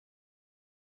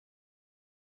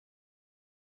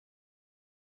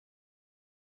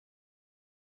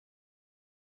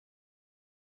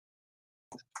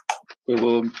We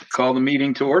will call the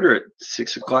meeting to order at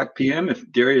 6:00 p.m. if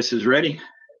Darius is ready.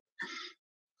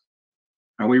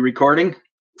 Are we recording?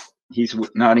 He's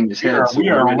nodding his head. We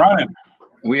are running.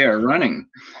 We are running.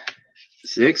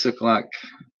 6:00.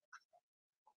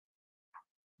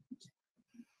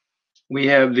 We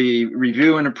have the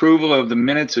review and approval of the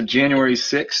minutes of January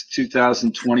 6,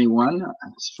 2021.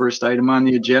 It's first item on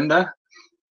the agenda.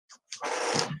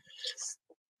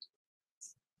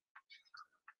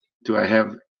 Do I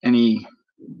have any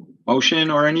motion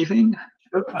or anything?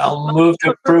 I'll move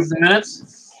to approve the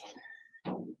minutes.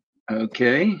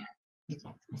 Okay.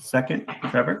 Second,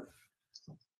 Trevor.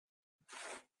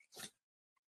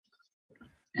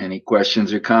 Any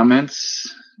questions or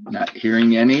comments? Not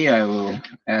hearing any, I will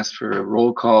ask for a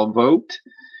roll call vote.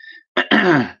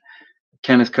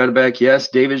 Kenneth Cuddeback, yes.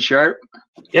 David Sharp?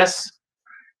 Yes.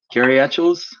 Carrie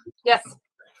Etchells? Yes.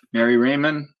 Mary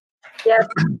Raymond? Yes.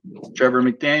 Trevor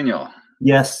McDaniel?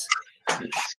 Yes. This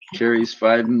carries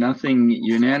 5-0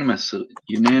 unanimously.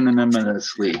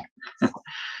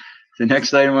 The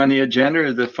next item on the agenda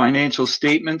is the financial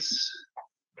statements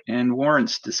and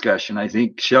warrants discussion. I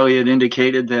think Shelley had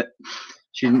indicated that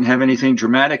she didn't have anything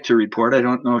dramatic to report. I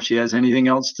don't know if she has anything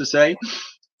else to say.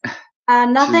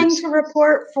 Nothing to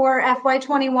report for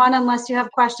FY21 unless you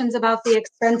have questions about the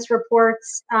expense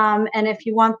reports. And if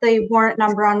you want the warrant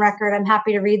number on record, I'm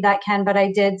happy to read that, Ken, but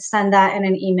I did send that in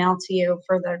an email to you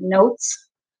for the notes.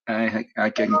 I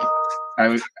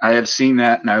have seen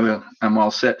that, and I'm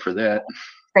all set for that.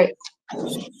 Great.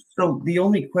 So the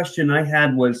only question I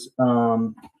had was,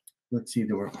 let's see,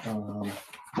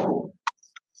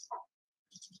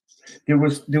 there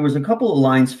was a couple of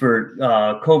lines for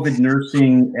COVID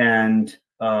nursing and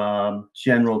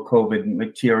general COVID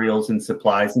materials and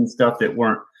supplies and stuff that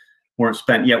weren't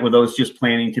spent yet. Were those just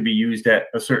planning to be used at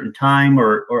a certain time,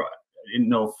 or I didn't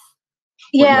know if,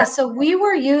 yeah, so we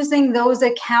were using those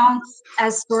accounts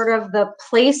as sort of the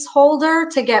placeholder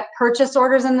to get purchase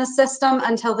orders in the system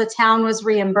until the town was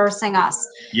reimbursing us.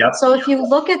 Yep. So if you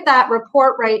look at that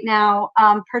report right now,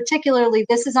 particularly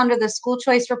this is under the school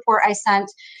choice report I sent.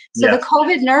 So yes. The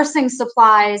COVID nursing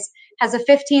supplies has a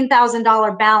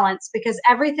 $15,000 balance because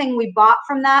everything we bought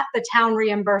from that, the town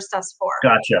reimbursed us for.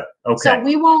 Gotcha. Okay. So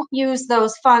we won't use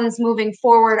those funds moving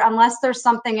forward unless there's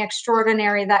something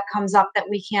extraordinary that comes up that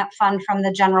we can't fund from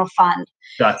the general fund.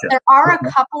 Gotcha. There are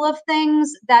a couple of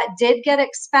things that did get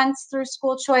expensed through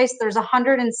school choice. There's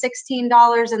 $116 in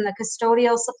the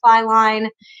custodial supply line,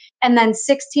 and then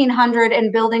 $1,600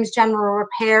 in buildings general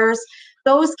repairs.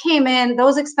 Those came in,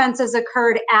 those expenses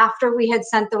occurred after we had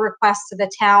sent the request to the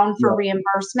town for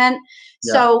reimbursement.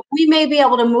 Yeah. So we may be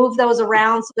able to move those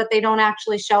around so that they don't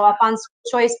actually show up on school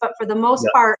choice, but for the most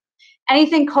part,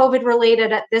 anything COVID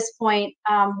related at this point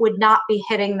would not be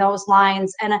hitting those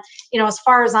lines. And, as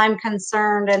far as I'm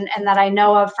concerned and that I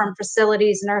know of from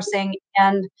facilities, nursing,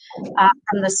 and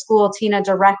from the school, Tina,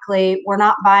 directly, we're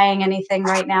not buying anything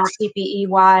right now PPE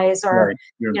wise or,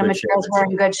 materials. We're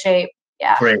in good shape.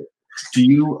 Yeah. Great. Do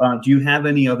you have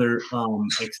any other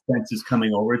expenses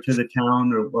coming over to the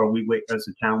town, or are we as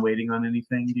a town waiting on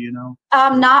anything? Do you know?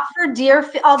 Not for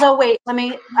Deerfield. Although, wait,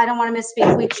 I don't want to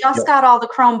misspeak. We just got all the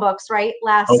Chromebooks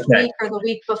last week or the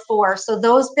week before. So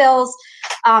those bills,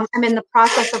 I'm in the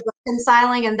process of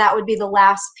reconciling, and that would be the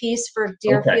last piece for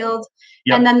Deerfield.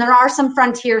 Yep. And then there are some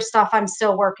Frontier stuff I'm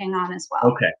still working on as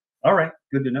well. Okay. All right.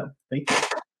 Good to know. Thank you.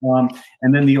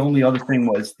 And then the only other thing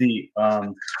was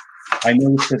I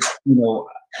noticed that,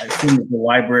 I assume that the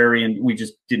librarian, we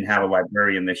just didn't have a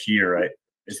librarian this year, right?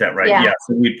 Is that right? Yeah.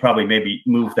 So we'd probably maybe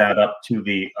move that up to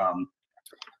the,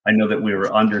 I know that we were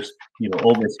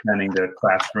overspending the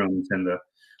classrooms and the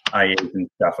IAs and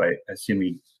stuff. I assume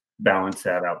we balance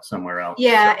that out somewhere else.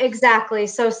 Yeah, exactly.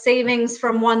 So savings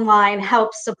from one line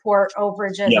helps support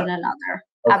overages in another.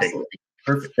 Okay. Absolutely.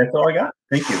 Perfect. That's all I got.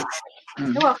 Thank you.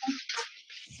 You're welcome.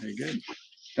 Very good.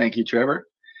 Thank you, Trevor.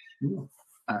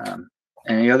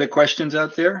 Any other questions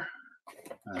out there?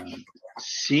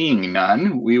 Seeing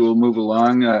none, we will move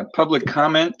along. Public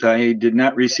comment. I did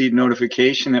not receive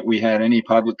notification that we had any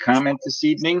public comment this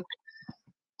evening.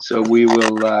 So we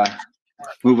will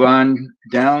move on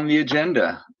down the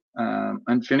agenda.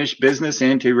 Unfinished business,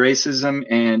 anti-racism,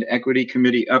 and equity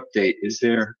committee update. Is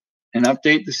there an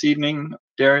update this evening,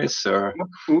 Darius? Or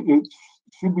it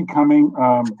should be coming.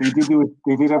 They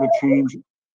did have a change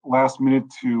last minute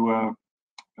to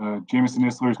Jameson Isler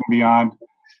is going to be on,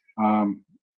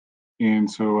 and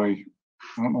so I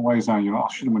don't know why he's on. I'll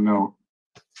shoot him a note.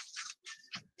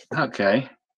 Okay.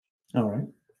 All right.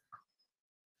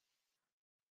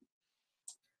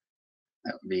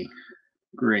 That would be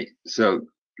great. So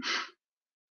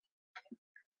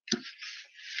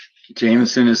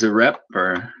Jameson is a rep,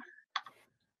 or?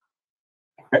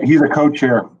 He's a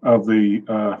co-chair of the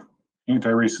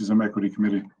Anti-Racism Equity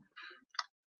Committee.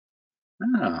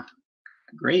 Oh,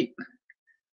 great.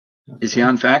 Is he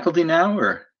on faculty now,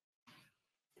 or?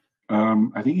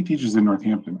 I think he teaches in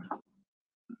Northampton.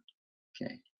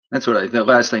 Okay, that's what the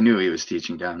last I knew he was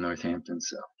teaching down in Northampton.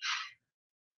 So.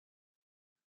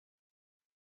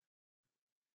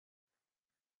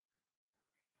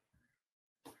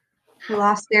 We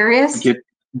lost Darius.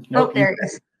 Oh, there he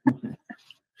is.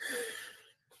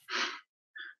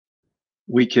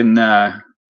 We can.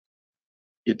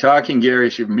 You're talking,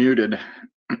 Gary. You're muted.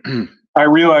 I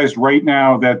realized right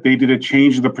now that they did a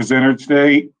change to the presenter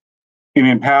today, and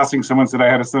in passing, someone said I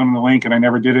had to send them the link, and I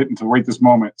never did it until right this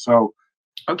moment. So,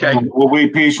 okay, we'll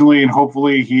wait patiently, and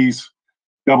hopefully he's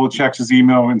double checks his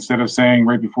email instead of saying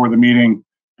right before the meeting,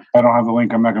 "I don't have the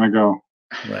link. I'm not going to go."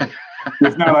 Right.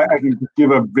 If not, I can give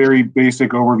a very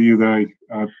basic overview.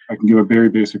 I can give a very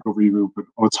basic overview, but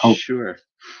let's hope sure.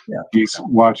 He's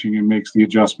watching and makes the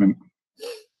adjustment.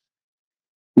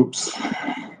 Oops,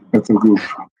 that's a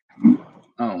goof.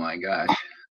 Oh my gosh.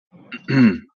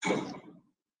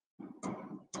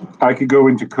 I could go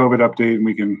into COVID update and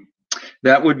we can.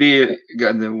 That would be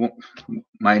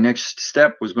my next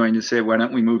step. Was going to say, why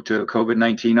don't we move to a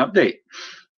COVID-19 update?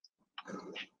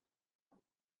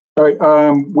 All right,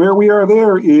 where we are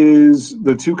there is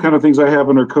the two kind of things I have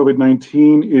under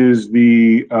COVID-19 is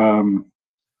the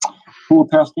pool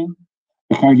testing.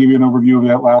 I kind of gave you an overview of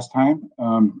that last time,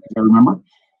 if I remember.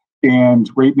 And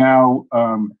right now,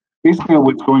 basically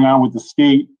what's going on with the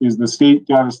state is the state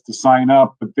got us to sign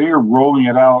up, but they're rolling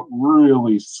it out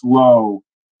really slow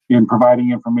in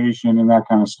providing information and that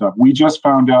kind of stuff. We just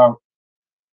found out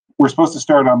we're supposed to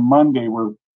start on Monday,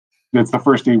 where that's the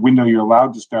first day window you're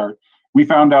allowed to start. We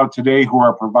found out today who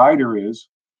our provider is.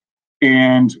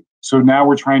 And so now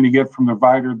we're trying to get from the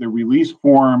provider the release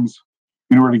forms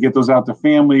in order to get those out to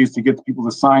families, to get the people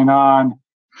to sign on.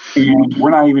 And we're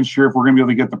not even sure if we're going to be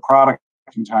able to get the product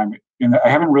in time. And I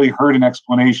haven't really heard an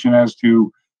explanation as to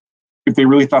if they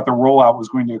really thought the rollout was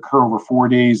going to occur over 4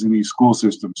 days in these school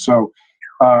systems. So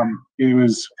it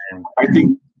was, I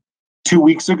think, 2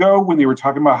 weeks ago when they were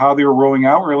talking about how they were rolling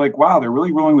out, we were like, wow, they're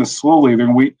really rolling this slowly.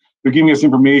 They're giving us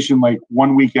information like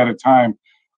 1 week at a time.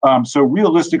 So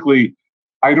realistically,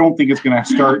 I don't think it's going to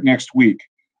start next week.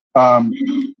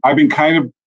 I've been kind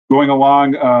of going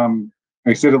along.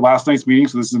 I said at last night's meeting,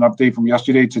 so this is an update from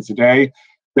yesterday to today,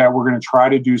 that we're going to try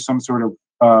to do some sort of,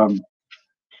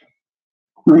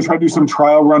 we're going to try to do some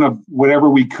trial run of whatever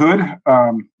we could,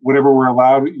 whatever we're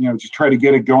allowed, just try to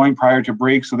get it going prior to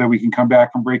break so that we can come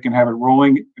back from break and have it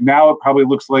rolling. Now it probably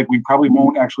looks like we probably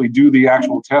won't actually do the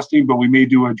actual testing, but we may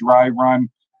do a dry run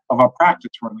of a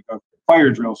practice run, like a fire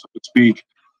drill, so to speak,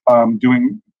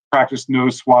 doing practice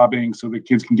nose swabbing so the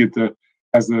kids can get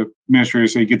as the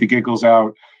administrators say, get the giggles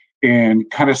out and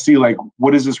kind of see like,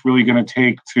 what is this really going to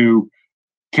take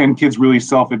can kids really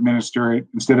self-administer it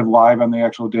instead of live on the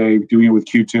actual day, doing it with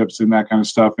Q-tips and that kind of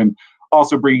stuff, and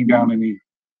also bringing down any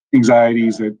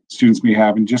anxieties that students may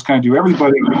have, and just kind of do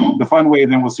everybody the fun way,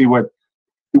 and then we'll see what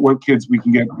kids we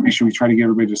can get, make sure we try to get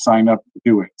everybody to sign up to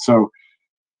do it. So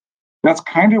that's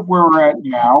kind of where we're at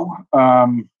now.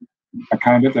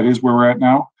 That is where we're at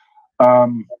now.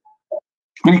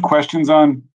 Any questions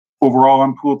on overall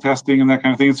on pool testing and that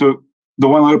kind of thing? So the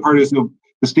one other part is the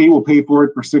state will pay for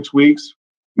it for 6 weeks.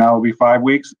 Now it'll be 5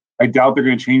 weeks. I doubt they're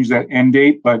going to change that end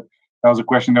date, but that was a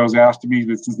question that was asked to me,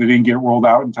 that since they didn't get rolled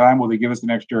out in time, will they give us an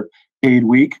extra paid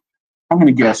week? I'm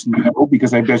going to guess no,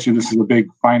 because I bet you this is a big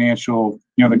financial,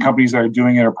 the companies that are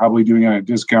doing it are probably doing it at a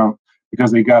discount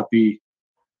because they got the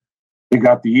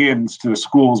ins to the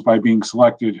schools by being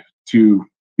selected to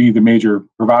be the major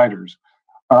providers.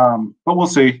 But we'll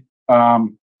see.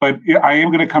 But I am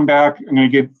going to come back. I'm going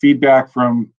to get feedback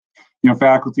from,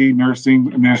 faculty,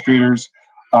 nursing, administrators,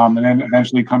 and then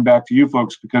eventually come back to you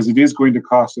folks, because it is going to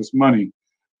cost us money.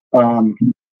 The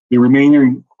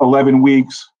remaining 11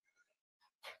 weeks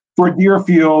for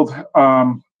Deerfield,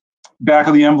 back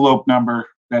of the envelope number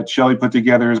that Shelley put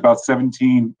together is about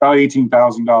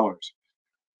 $18,000.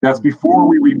 That's before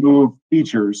we remove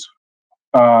teachers.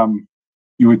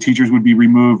 Teachers would be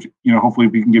removed. Hopefully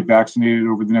we can get vaccinated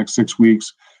over the next 6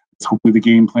 weeks. It's hopefully the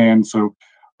game plan. So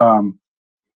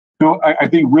I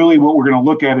think really what we're going to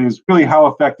look at is really how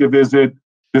effective is it?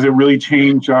 Does it really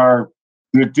change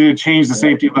did it change the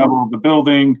safety level of the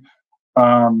building?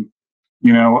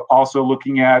 Also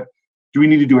looking at, do we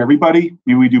need to do everybody?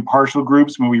 Maybe we do partial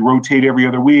groups, maybe we rotate every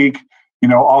other week,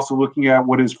 also looking at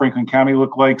what does Franklin County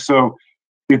look like? So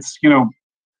it's,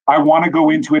 I want to go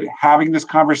into it having this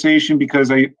conversation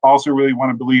because I also really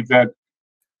want to believe that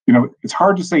it's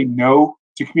hard to say no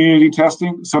to community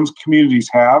testing. Some communities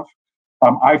have.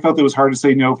 I felt it was hard to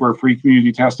say no for a free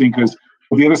community testing because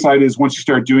the other side is once you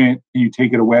start doing it and you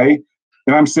take it away,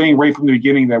 and I'm saying right from the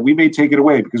beginning that we may take it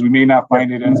away because we may not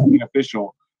find it as being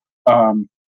official. Or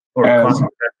cost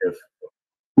effective.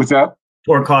 What's that?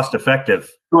 Or cost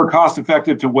effective. Or cost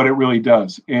effective to what it really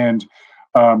does. And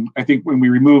I think when we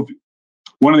remove,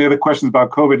 one of the other questions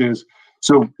about COVID is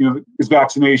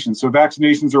vaccination. So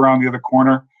vaccinations are around the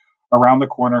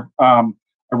corner. I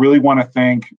really want to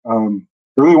thank Carolyn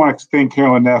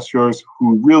Nestros,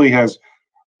 who really has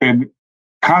been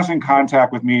constant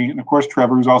contact with me, and of course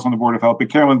Trevor, who's also on the Board of Health. But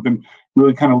Carolyn's been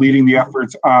really kind of leading the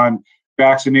efforts on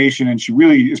vaccination, and she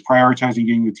really is prioritizing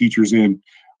getting the teachers in.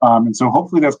 And so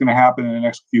hopefully that's going to happen in the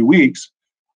next few weeks.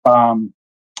 And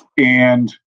the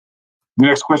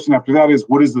next question after that is,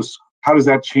 how does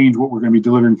that change what we're going to be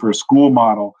delivering for a school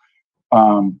model?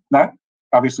 That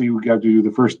obviously we got to do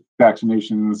the first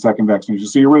vaccination and the second vaccination.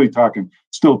 So you're really talking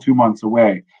still 2 months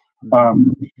away.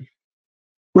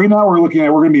 Right now we're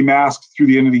going to be masked through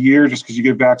the end of the year. Just because you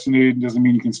get vaccinated doesn't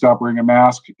mean you can stop wearing a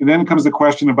mask. And then comes the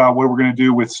question about what we're going to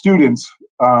do with students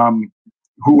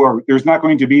there's not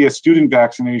going to be a student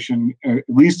vaccination at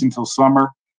least until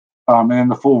summer, and then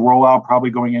the full rollout probably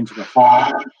going into the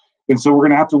fall. And so we're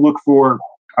going to have to look for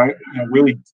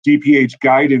really DPH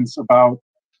guidance about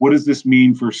what does this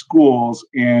mean for schools,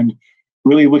 and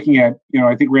really looking at,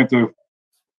 I think we're going to have to,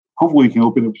 hopefully we can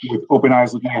open it with open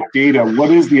eyes looking at data.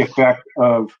 What is the effect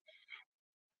of,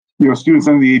 students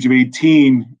under the age of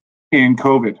 18 in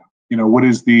COVID? What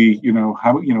is the,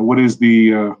 what is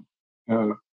the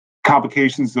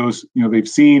complications they've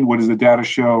seen? What does the data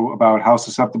show about how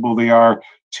susceptible they are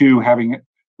to having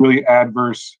really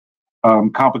adverse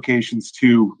complications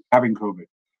to having COVID?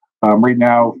 Right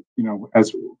now,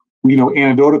 as we know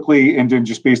anecdotally, and then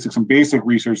just based on some basic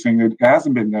research saying that it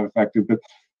hasn't been that effective, but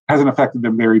hasn't affected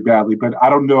them very badly. But I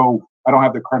don't know, I don't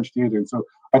have the crunch data. And so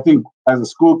I think as a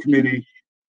school committee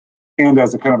and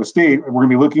as a kind of a state, we're going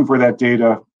to be looking for that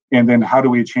data. And then how do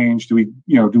we change? Do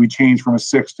we change from a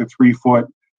 6 to 3 foot,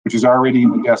 which is already in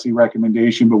the DESE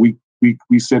recommendation, but we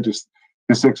said to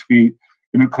 6 feet,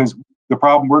 because the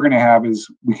problem we're going to have is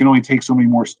we can only take so many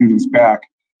more students back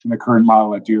in the current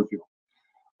model at Deerfield.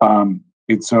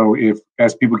 And so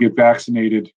as people get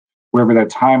vaccinated, wherever that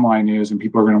timeline is, and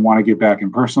people are going to want to get back in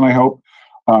person, I hope,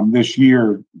 this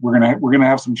year, we're going to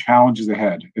have some challenges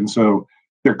ahead. And so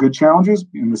they're good challenges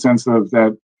in the sense of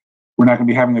that we're not going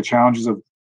to be having the challenges of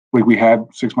like we had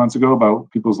 6 months ago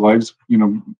about people's lives,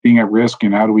 being at risk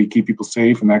and how do we keep people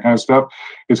safe and that kind of stuff.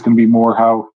 It's going to be more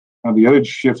how the other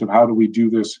shifts of how do we do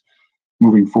this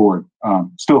moving forward,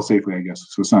 still safely, I guess.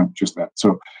 So it's not just that.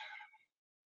 So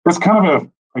that's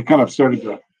I kind of started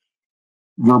to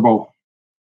verbal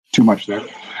too much there.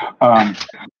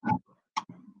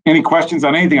 Any questions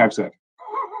on anything I've said?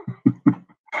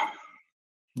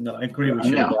 No, I agree. We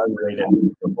should evaluate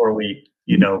it before we,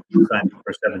 sign up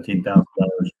for $17,000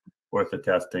 worth of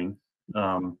testing.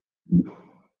 I'm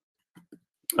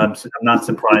not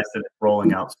surprised that it's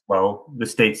rolling out slow. The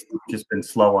state's just been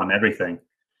slow on everything.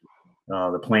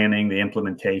 The planning, the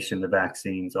implementation, the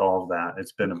vaccines, all of that.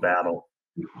 It's been a battle.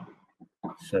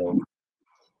 So,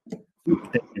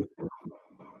 thank you.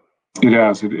 It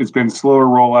has. It's been slower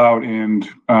rollout, and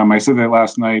I said that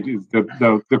last night.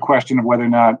 The question of whether or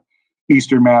not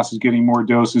Eastern Mass is getting more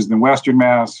doses than Western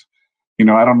Mass.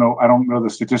 I don't know. I don't know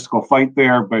the statistical fight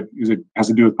there, but has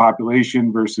to do with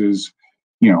population versus,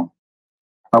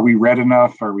 are we red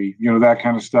enough? Are we, that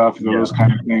kind of stuff, those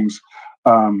kind of things.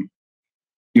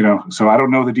 So I don't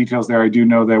know the details there. I do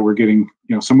know that we're getting,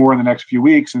 some more in the next few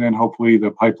weeks, and then hopefully the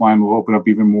pipeline will open up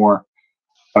even more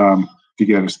to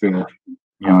get us there.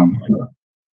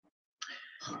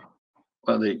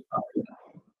 Well,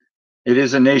 it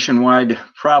is a nationwide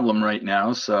problem right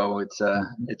now, so it's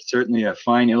certainly a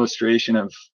fine illustration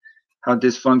of how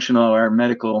dysfunctional our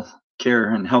medical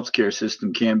care and healthcare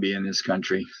system can be in this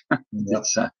country.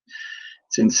 It's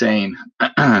insane,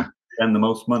 and the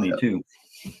most money too.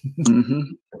 Mm-hmm.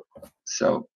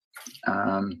 So,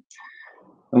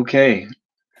 okay.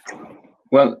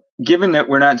 Well, given that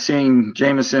we're not seeing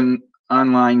Jameson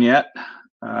online yet,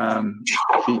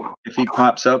 if he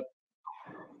pops up,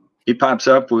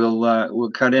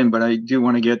 we'll cut in. But I do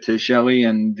want to get to Shelley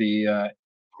and the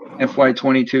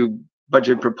FY22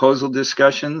 budget proposal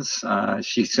discussions.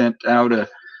 She sent out a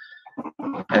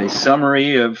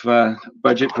summary of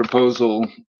budget proposal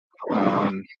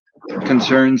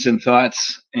concerns and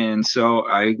thoughts, and so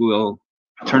I will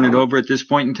turn it over at this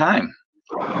point in time.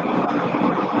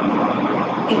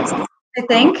 Thanks, I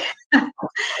think.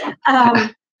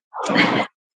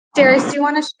 Darius, do you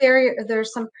want to share?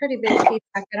 There's some pretty big feedback.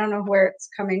 I don't know where it's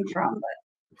coming from,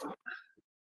 but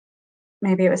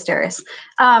maybe it was Darius.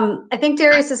 I think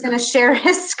Darius is going to share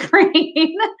his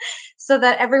screen so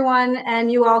that everyone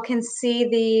and you all can see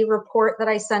the report that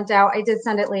I sent out. I did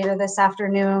send it later this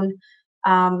afternoon,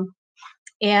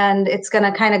 and it's going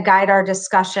to kind of guide our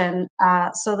discussion.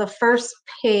 So the first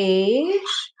page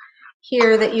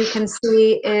here that you can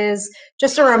see is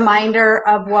just a reminder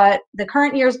of what the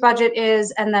current year's budget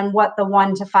is and then what the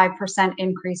 1 to 5%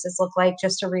 increases look like,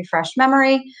 just to refresh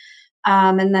memory.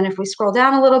 And then if we scroll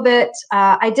down a little bit,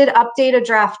 I did update a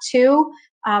draft 2.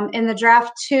 In the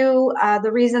draft 2,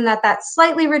 the reason that that's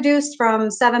slightly reduced from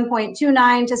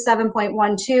 7.29 to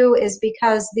 7.12 is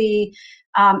because the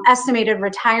estimated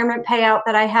retirement payout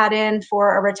that I had in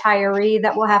for a retiree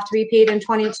that will have to be paid in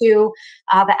 22,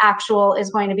 the actual is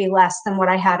going to be less than what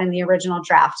I had in the original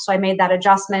draft. So I made that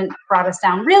adjustment, brought us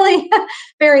down really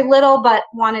very little, but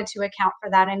wanted to account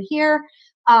for that in here.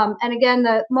 And again,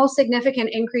 the most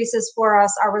significant increases for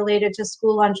us are related to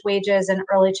school lunch wages and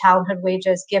early childhood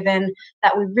wages, given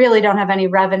that we really don't have any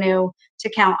revenue to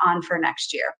count on for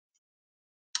next year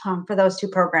for those two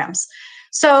programs.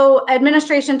 So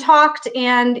administration talked,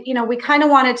 and we kind of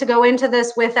wanted to go into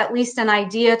this with at least an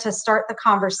idea to start the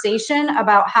conversation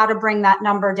about how to bring that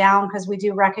number down, because we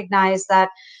do recognize that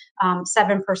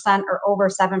 7% or over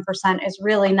 7% is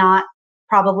really not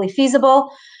probably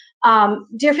feasible.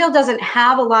 Deerfield doesn't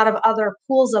have a lot of other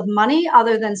pools of money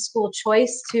other than school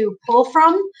choice to pull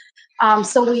from.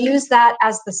 So we use that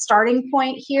as the starting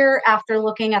point here after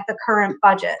looking at the current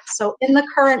budget. So in the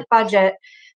current budget,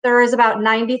 there is about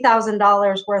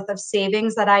 $90,000 worth of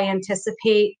savings that I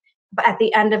anticipate at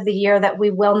the end of the year that we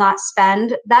will not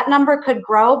spend. That number could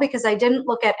grow because I didn't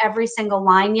look at every single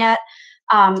line yet,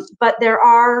 but there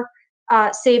are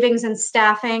savings in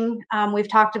staffing. We've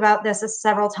talked about this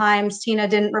several times. Tina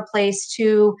didn't replace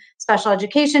 2 special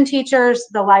education teachers,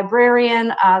 the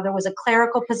librarian. There was a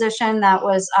clerical position that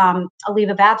was a leave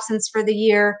of absence for the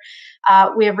year.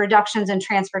 We have reductions in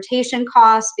transportation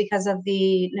costs because of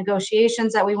the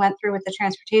negotiations that we went through with the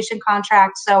transportation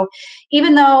contract. So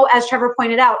even though, as Trevor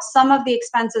pointed out, some of the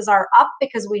expenses are up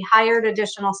because we hired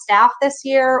additional staff this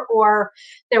year, or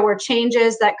there were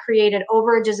changes that created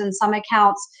overages in some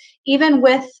accounts, even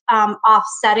with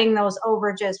offsetting those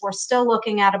overages, we're still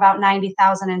looking at about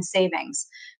 $90,000 in savings.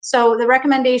 So the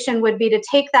recommendation would be to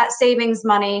take that savings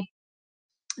money,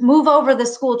 move over the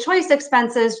school choice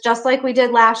expenses, just like we did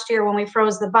last year when we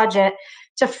froze the budget,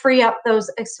 to free up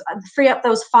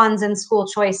those funds in school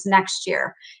choice next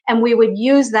year. And we would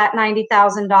use that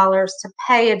 $90,000 to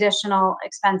pay additional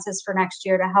expenses for next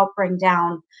year to help bring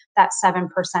down that 7%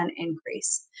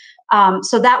 increase.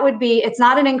 So that would be, it's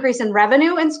not an increase in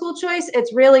revenue in school choice,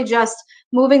 it's really just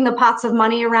moving the pots of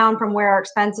money around from where our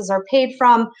expenses are paid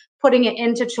from, putting it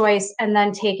into choice, and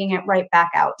then taking it right back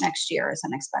out next year as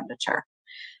an expenditure.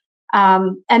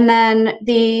 And then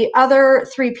the other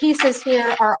 3 pieces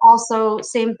here are also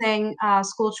same thing,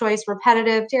 school choice,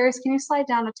 repetitive. Darius, can you slide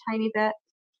down a tiny bit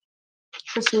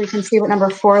just so we can see what number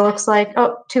 4 looks like?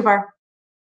 Oh, too far.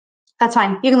 That's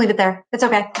fine. You can leave it there. It's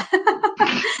okay.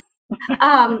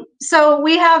 So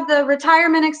we have the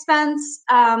retirement expense,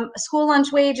 school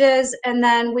lunch wages, and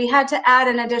then we had to add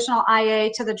an additional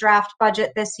IA to the draft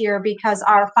budget this year because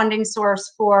our funding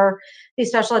source for the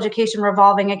special education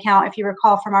revolving account, if you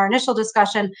recall from our initial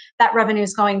discussion, that revenue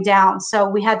is going down. So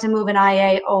we had to move an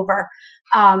IA over.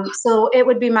 So it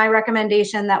would be my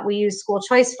recommendation that we use school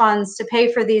choice funds to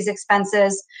pay for these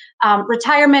expenses.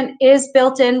 Retirement is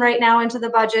built in right now into the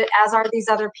budget, as are these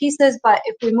other pieces, but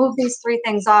if we move these 3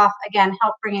 things off, again,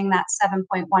 help bringing that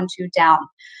 7.12 down.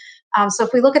 So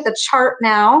if we look at the chart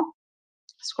now,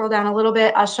 scroll down a little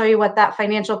bit, I'll show you what that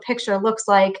financial picture looks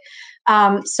like.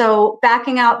 So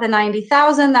backing out the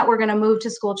 $90,000 that we're going to move to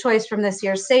school choice from this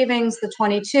year's savings, the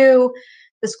 22,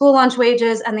 the school lunch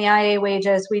wages and the IA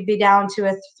wages, we'd be down to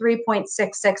a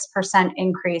 3.66%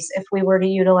 increase if we were to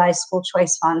utilize school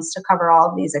choice funds to cover all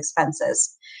of these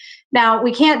expenses. Now,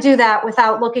 we can't do that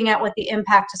without looking at what the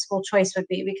impact to school choice would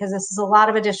be, because this is a lot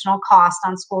of additional cost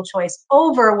on school choice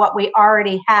over what we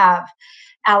already have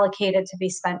allocated to be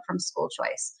spent from school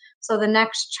choice. So the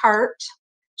next chart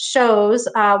shows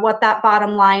what that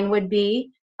bottom line would be.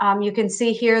 You can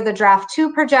see here the draft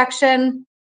 2 projection.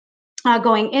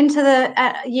 Going into the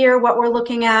year, what we're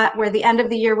looking at, where the end of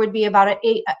the year would be about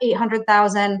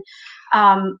 $800,000.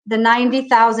 The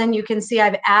 $90,000, you can see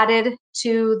I've added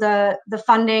to the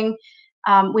funding.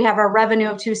 We have our revenue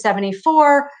of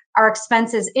 $274. Our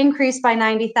expenses increased by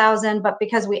 $90,000, but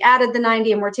because we added the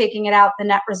 90 and we're taking it out, the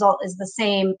net result is the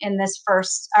same in this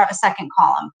second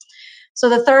column. So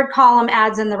the third column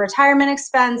adds in the retirement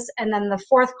expense, and then the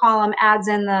fourth column adds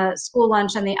in the school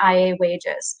lunch and the IA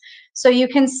wages. So you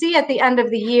can see at the end of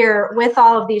the year, with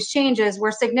all of these changes,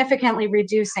 we're significantly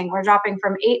reducing. We're dropping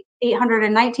from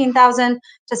 819,000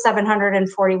 to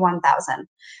 741,000.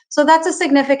 So that's a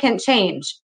significant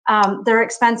change. There are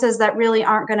expenses that really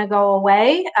aren't going to go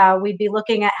away. We'd be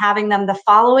looking at having them the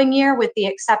following year, with the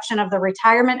exception of the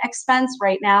retirement expense.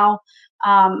 Right now,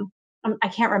 I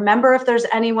can't remember if there's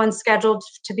anyone scheduled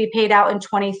to be paid out in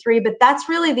 23, but that's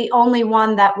really the only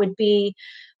one that would be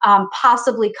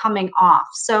possibly coming off.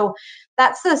 So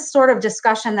that's the sort of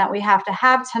discussion that we have to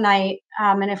have tonight.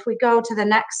 And if we go to the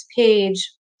next page,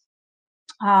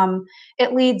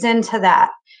 it leads into that.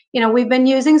 You know, we've been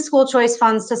using school choice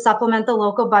funds to supplement the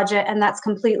local budget, and that's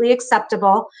completely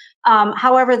acceptable.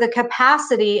 However, the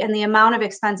capacity and the amount of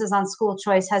expenses on school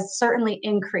choice has certainly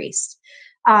increased.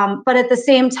 But at the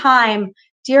same time,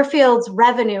 Deerfield's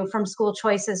revenue from school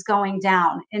choice is going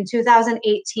down. In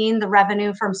 2018, the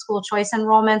revenue from school choice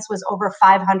enrollments was over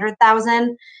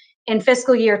 500,000. In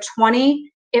fiscal year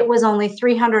 20, it was only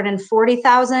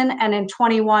 340,000, and in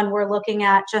 21, we're looking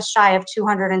at just shy of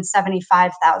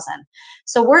 275,000.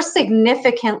 So we're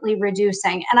significantly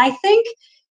reducing. And I think,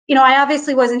 you know, I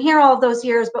obviously wasn't here all of those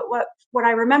years, but what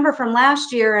I remember from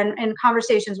last year and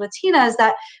conversations with Tina is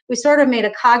that we sort of made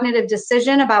a cognitive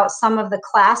decision about some of the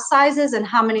class sizes and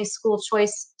how many school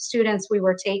choice students we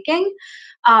were taking.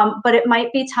 But it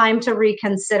might be time to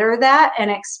reconsider that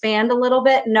and expand a little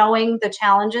bit, knowing the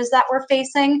challenges that we're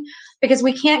facing, because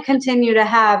we can't continue to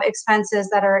have expenses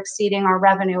that are exceeding our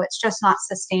revenue. It's just not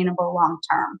sustainable long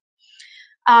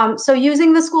term. So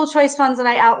using the school choice funds that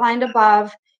I outlined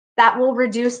above, that will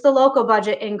reduce the local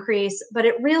budget increase, but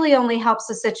it really only helps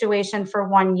the situation for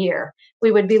 1 year.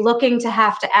 We would be looking to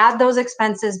have to add those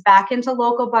expenses back into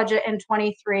local budget in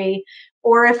 23,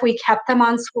 or if we kept them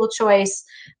on school choice,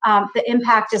 the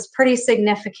impact is pretty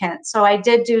significant. So I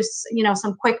did do, you know,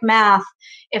 some quick math.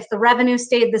 If the revenue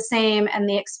stayed the same and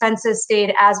the expenses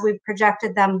stayed as we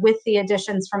projected them with the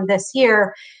additions from this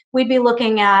year, we'd be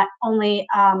looking at only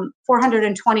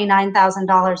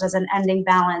 $429,000 as an ending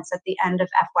balance at the end of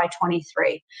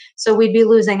FY23. So we'd be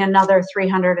losing another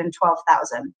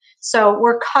 $312,000. So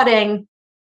we're cutting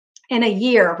in a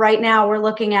year. Right now, we're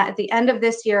looking at the end of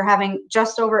this year having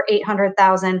just over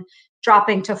 800,000,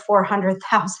 dropping to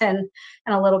 400,000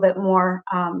 and a little bit more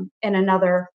in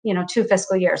another, you know, 2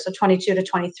 fiscal years, so 22 to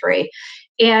 23.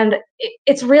 And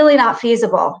it's really not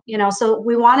feasible, you know, so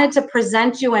we wanted to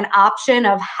present you an option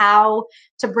of how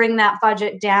to bring that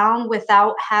budget down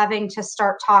without having to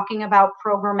start talking about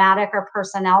programmatic or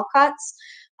personnel cuts,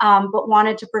 but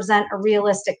wanted to present a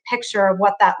realistic picture of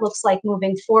what that looks like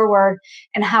moving forward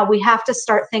and how we have to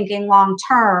start thinking long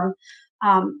term.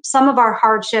 Some of our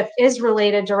hardship is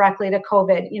related directly to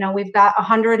COVID. You know, we've got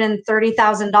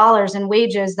 $130,000 in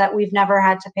wages that we've never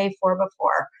had to pay for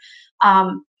before.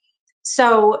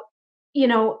 So, you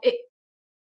know,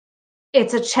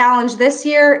 it's a challenge this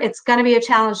year. It's going to be a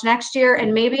challenge next year.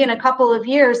 And maybe in a couple of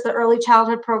years, the early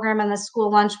childhood program and the school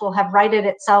lunch will have righted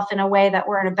itself in a way that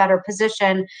we're in a better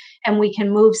position and we can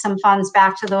move some funds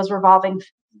back to those revolving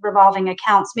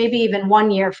accounts, maybe even 1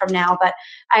 year from now, but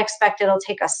I expect it'll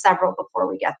take us several before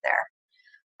we get there.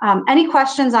 Any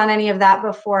questions on any of that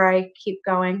before I keep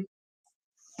going?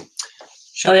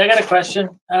 Shelley, I got a question.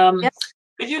 Yep.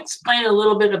 Could you explain a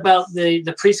little bit about the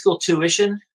preschool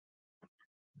tuition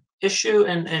issue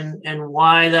and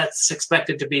why that's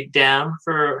expected to be down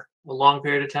for a long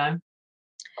period of time?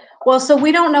 Well, so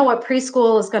we don't know what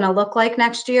preschool is going to look like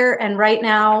next year. And right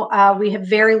now we have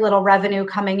very little revenue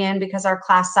coming in because our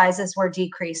class sizes were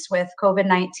decreased with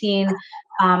COVID-19.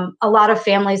 A lot of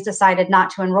families decided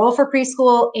not to enroll for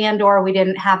preschool or we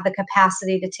didn't have the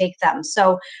capacity to take them.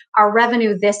 So our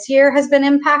revenue this year has been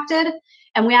impacted.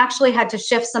 And we actually had to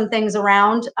shift some things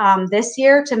around this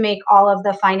year to make all of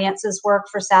the finances work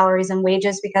for salaries and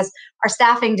wages because our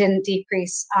staffing didn't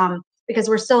decrease because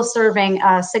we're still serving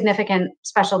a significant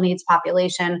special needs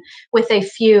population with a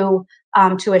few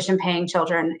tuition paying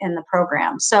children in the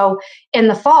program. So in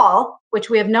the fall, which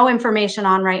we have no information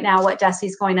on right now, what DESE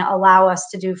is going to allow us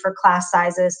to do for class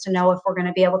sizes to know if we're going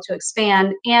to be able to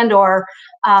expand or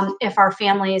if our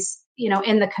families, you know,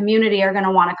 in the community are going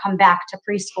to want to come back to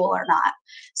preschool or not.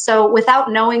 So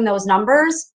without knowing those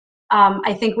numbers,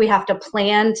 I think we have to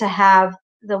plan to have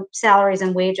the salaries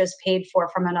and wages paid for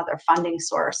from another funding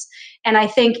source. And I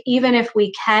think even if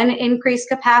we can increase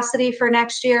capacity for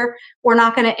next year, we're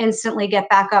not going to instantly get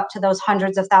back up to those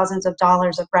hundreds of thousands of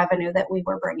dollars of revenue that we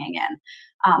were bringing in.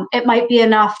 It might be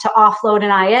enough to offload an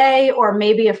IA or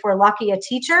maybe if we're lucky a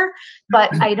teacher,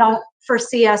 but I don't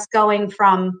foresee us going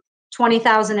from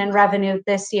 20,000 in revenue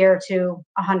this year to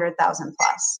 100,000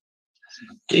 plus.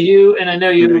 Do you, and I know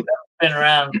you've been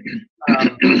around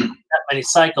that many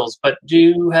cycles, but do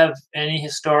you have any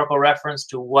historical reference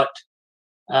to what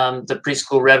the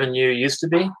preschool revenue used to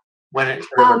be when it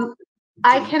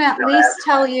I can at least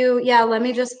tell you, yeah, let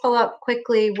me just pull up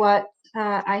quickly what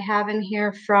I have in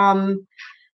here from,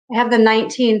 I have the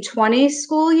 1920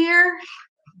 school year,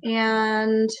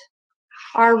 and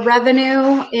our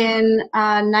revenue in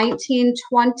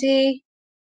 1920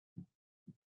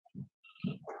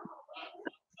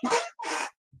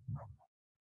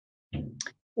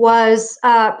 was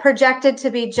projected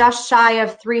to be just shy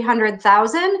of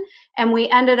 300,000, and we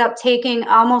ended up taking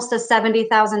almost a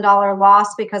 $70,000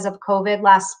 loss because of COVID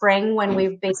last spring when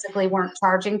we basically weren't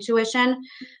charging tuition.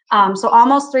 So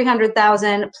almost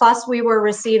 300,000, plus we were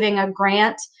receiving a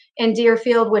grant in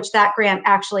Deerfield, which that grant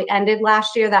actually ended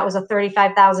last year. That was a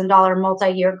 $35,000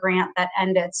 multi-year grant that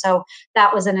ended. So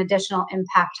that was an additional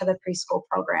impact to the preschool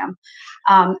program.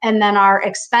 And then our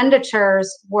expenditures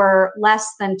were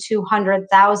less than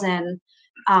 200,000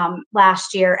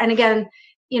 last year. And again,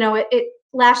 you know,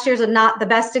 last year's not the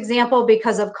best example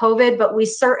because of COVID, but we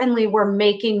certainly were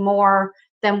making more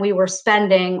than we were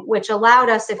spending, which allowed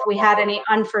us, if we had any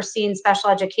unforeseen special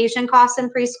education costs in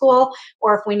preschool,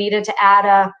 or if we needed to add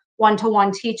a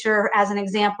one-to-one teacher, as an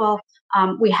example,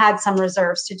 we had some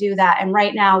reserves to do that. And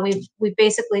right now we've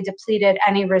basically depleted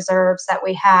any reserves that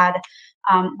we had.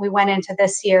 We went into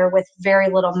this year with very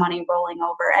little money rolling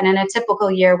over. And in a typical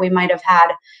year, we might have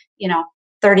had, you know,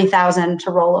 30,000 to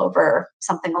roll over,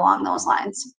 something along those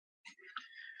lines.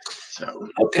 So,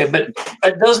 okay, but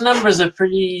those numbers are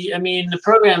pretty, I mean, the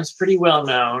program's pretty well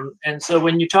known. And so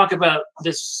when you talk about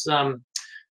this,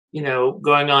 you know,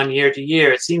 going on year to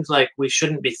year, it seems like we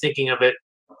shouldn't be thinking of it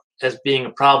as being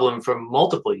a problem for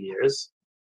multiple years,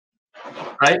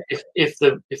 right?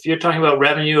 If you're talking about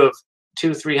revenue of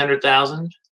 200,000-300,000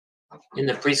 in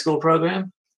the preschool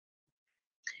program.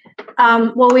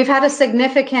 Well, we've had a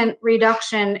significant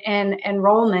reduction in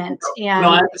enrollment, and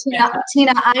no,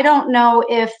 Tina, I don't know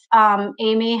if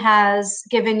Amy has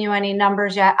given you any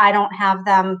numbers yet. I don't have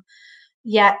them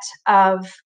yet of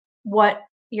what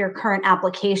your current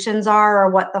applications are or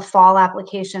what the fall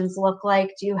applications look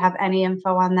like. Do you have any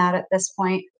info on that at this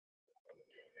point?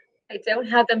 I don't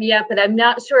have them yet, but I'm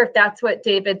not sure if that's what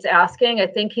David's asking. I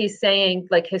think he's saying,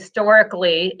 like,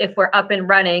 historically, if we're up and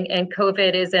running and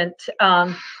COVID isn't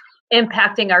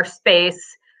impacting our space,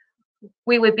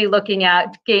 we would be looking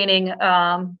at gaining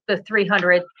the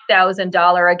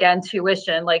 $300,000 again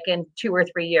tuition, like in 2 or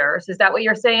 3 years. Is that what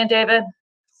you're saying, David?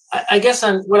 I guess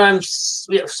what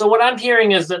I'm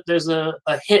hearing is that there's a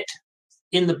hit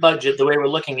in the budget, the way we're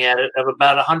looking at it, of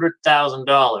about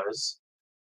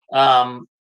 $100,000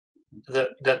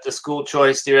 that the school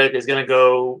choice theoretically is going to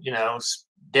go, you know,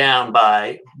 down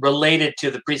by, related to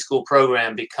the preschool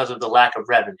program because of the lack of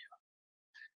revenue.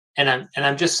 And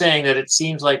I'm just saying that it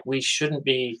seems like we shouldn't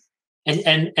be,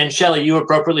 and Shelley, you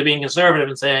appropriately being conservative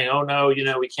and saying, oh no, you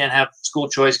know, we can't have school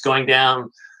choice going down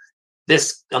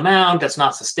this amount, that's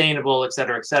not sustainable, et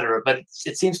cetera, et cetera. But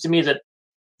it seems to me that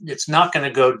it's not going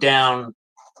to go down.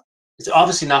 It's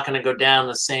obviously not going to go down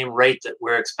the same rate that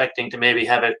we're expecting to maybe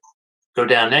have it go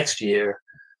down next year,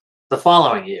 the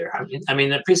following year. I mean,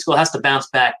 the preschool has to bounce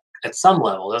back at some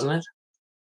level, doesn't it?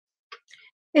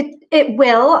 It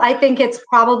will. I think it's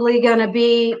probably going to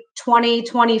be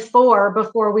 2024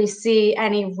 before we see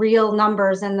any real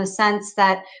numbers, in the sense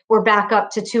that we're back up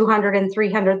to 200 and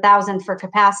 300,000 for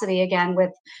capacity again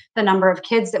with the number of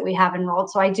kids that we have enrolled.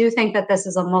 So I do think that this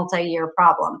is a multi-year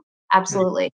problem.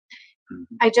 Absolutely.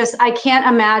 I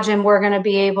can't imagine we're going to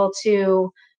be able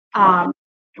to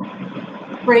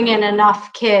bring in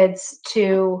enough kids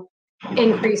to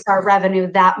increase our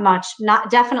revenue that much.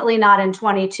 Definitely not in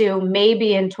 22,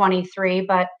 maybe in 23,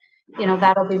 but you know,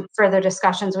 that'll be further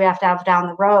discussions we have to have down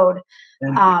the road.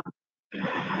 You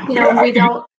know, we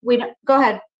don't go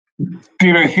ahead.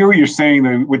 David, I hear what you're saying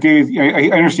though. With Dave, I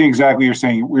understand exactly what you're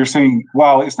saying. We're saying,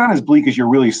 well, it's not as bleak as you're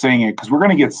really saying it, because we're going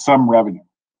to get some revenue.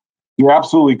 You're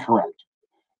absolutely correct.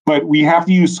 But we have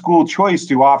to use school choice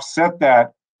to offset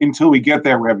that until we get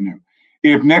that revenue.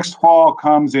 If next fall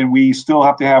comes and we still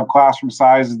have to have classroom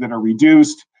sizes that are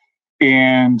reduced,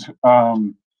 and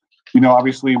you know,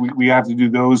 obviously we have to do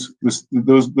those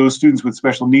students with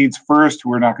special needs first,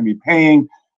 who are not going to be paying.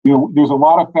 You know, there's a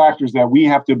lot of factors that we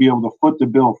have to be able to foot the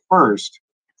bill first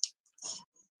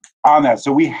on that.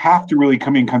 So we have to really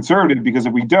come in conservative, because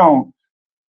if we don't,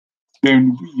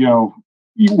 then you know,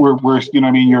 we're you know,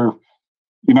 I mean, you're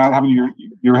not having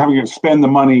you're having to spend the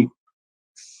money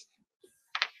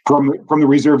from the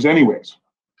reserves anyways.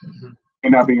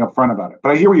 and not being upfront about it.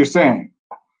 But I hear what you're saying.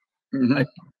 Mhm.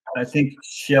 I think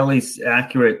Shelley's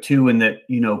accurate too, in that,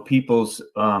 you know, people's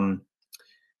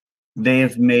they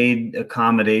have made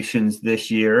accommodations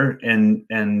this year,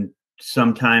 and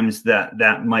sometimes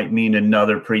that might mean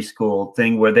another preschool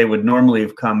thing where they would normally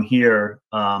have come here.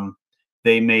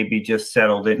 They may be just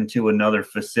settled into another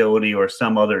facility or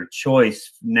some other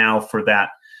choice now for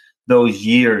those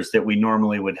years that we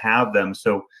normally would have them.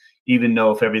 So even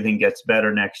though if everything gets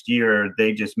better next year,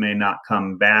 they just may not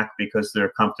come back because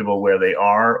they're comfortable where they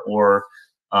are, or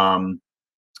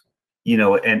you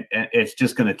know, and it's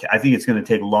just going to, I think it's going to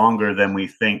take longer than we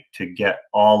think to get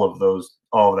all of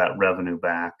that revenue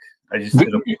back. I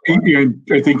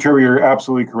think, Trevor, you're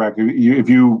absolutely correct. If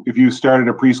you started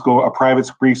a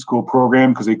private preschool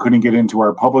program because they couldn't get into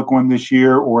our public one this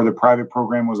year, or the private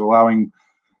program was allowing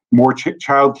more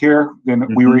childcare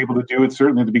than we were able to do it,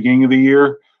 certainly at the beginning of the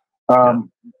year,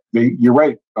 you're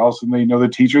right. All of a sudden, they know the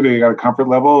teacher, they got a comfort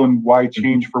level, and why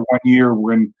change for 1 year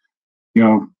when, you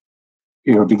know,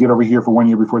 to get over here for 1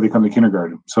 year before they come to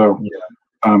kindergarten. So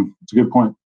it's a good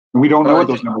point. And we don't know what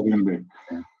those numbers are going to be.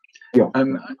 Yeah.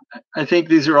 I think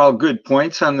these are all good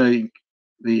points on the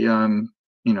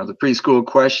preschool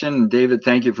question. David,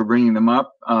 thank you for bringing them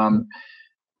up.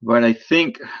 But I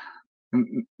think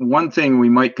one thing we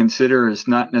might consider is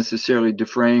not necessarily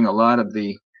defraying a lot of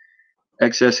the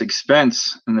excess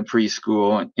expense in the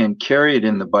preschool and carry it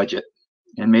in the budget,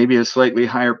 and maybe a slightly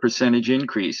higher percentage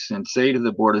increase, and say to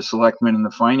the Board of Selectmen and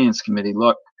the Finance Committee,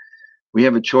 look, we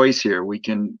have a choice here. We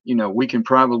can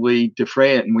probably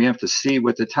defray it, and we have to see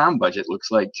what the town budget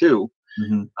looks like too.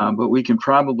 But we can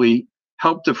probably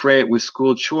help defray it with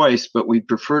school choice, but we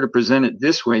prefer to present it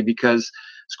this way because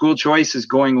school choice is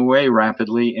going away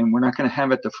rapidly, and we're not going to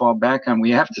have it to fall back on. We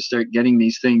have to start getting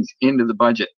these things into the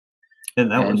budget.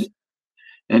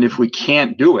 And if we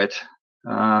can't do it,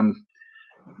 then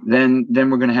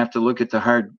we're going to have to look at the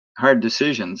hard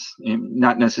decisions,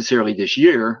 not necessarily this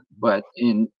year, but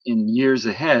in years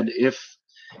ahead, if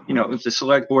the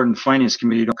Select Board and Finance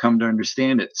Committee don't come to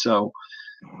understand it. So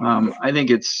I think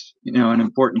it's an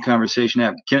important conversation to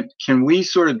have. Can we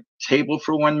sort of table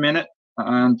for 1 minute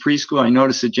on preschool? I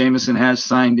noticed that Jameson has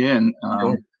signed in,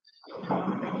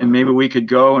 and maybe we could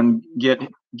go and get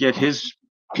his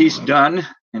piece done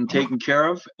and taken care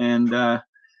of, and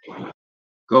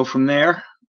go from there.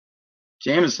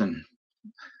 Jameson.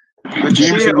 Good to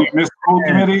see you. Missed School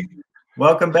Committee.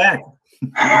 Welcome back.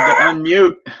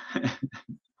 Unmute.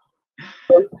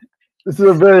 This is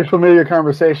a very familiar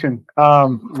conversation. I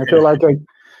feel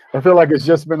like it's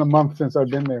just been a month since I've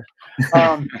been there.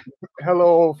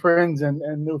 Hello, friends and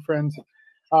new friends.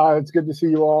 It's good to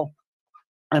see you all.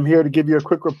 I'm here to give you a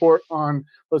quick report on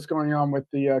what's going on with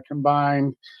the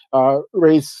combined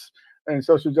race and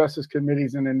social justice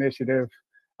committees and initiative.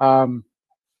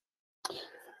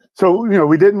 So,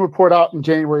 we didn't report out in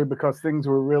January because things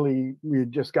were we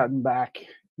had just gotten back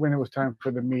when it was time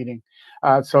for the meeting.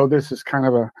 So this is kind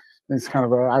of a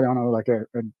I don't know, like a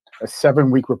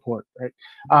 7-week report, right?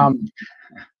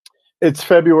 It's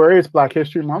February, it's Black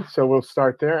History Month, so we'll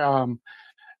start there.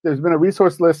 There's been a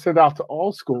resource list sent out to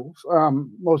all schools.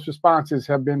 Most responses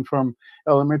have been from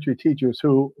elementary teachers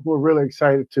who are really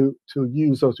excited to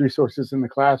use those resources in the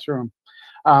classroom.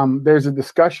 There's a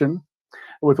discussion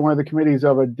with one of the committees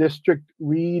of a district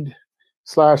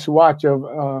read/watch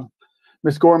of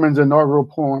Miss Gorman's inaugural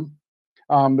poem,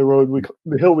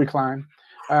 The Hill We Climb,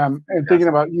 and thinking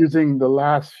about using the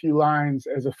last few lines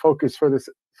as a focus for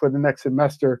the next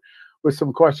semester, with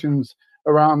some questions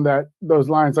around those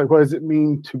lines, like what does it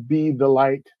mean to be the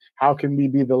light? How can we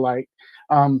be the light?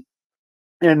 And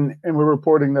we're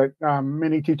reporting that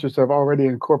many teachers have already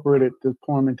incorporated the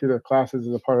poem into their classes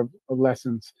as a part of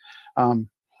lessons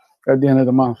at the end of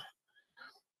the month.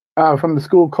 From the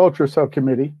School Culture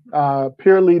Subcommittee,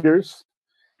 peer leaders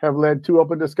have led 2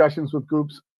 open discussion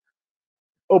groups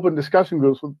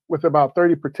with about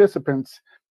 30 participants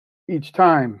each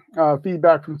time.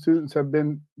 Feedback from students have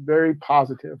been very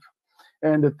positive.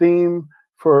 And the theme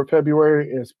for February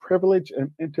is privilege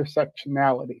and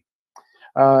intersectionality.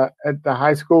 At the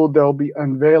high school, they'll be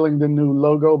unveiling the new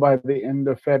logo by the end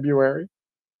of February,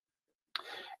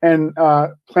 and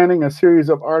planning a series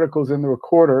of articles in the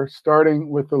Recorder,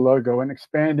 starting with the logo and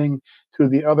expanding to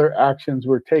the other actions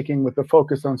we're taking with the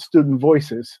focus on student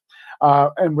voices.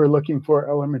 And we're looking for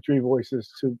elementary voices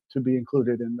to be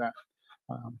included in that.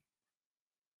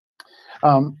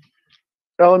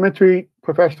 Elementary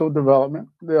professional development.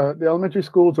 The elementary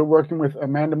schools are working with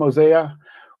Amanda Mosea,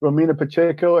 Romina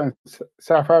Pacheco, and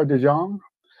Sapphire DeJong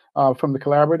from the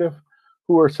Collaborative,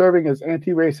 who are serving as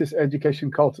anti-racist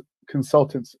education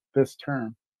consultants this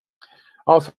term.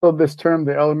 Also, this term,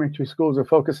 the elementary schools are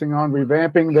focusing on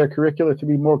revamping their curricula to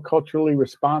be more culturally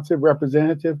responsive,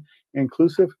 representative,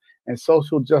 inclusive, and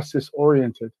social justice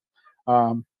oriented.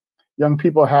 Young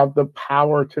people have the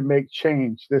power to make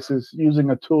change. This is using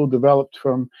a tool developed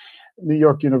from New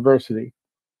York University.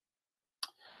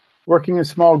 Working in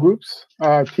small groups,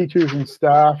 teachers and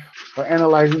staff are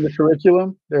analyzing the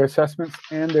curriculum, their assessments,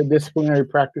 and their disciplinary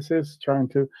practices, trying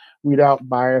to weed out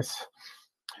bias.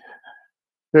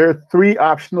 There are 3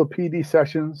 optional PD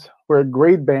sessions where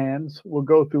grade bands will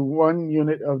go through 1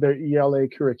 unit of their ELA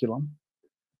curriculum.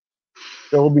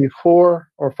 There will be 4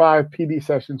 or 5 PD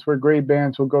sessions where grade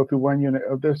bands will go through 1 unit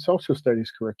of their social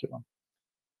studies curriculum.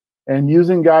 And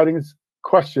using guidance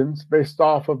questions based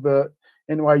off of the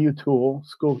NYU tool,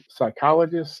 school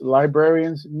psychologists,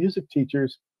 librarians, music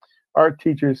teachers, art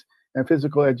teachers, and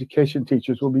physical education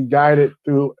teachers will be guided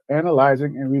through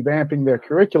analyzing and revamping their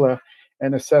curricula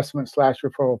and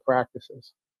assessment/referral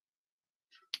practices.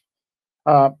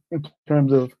 In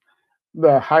terms of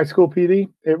the high school PD,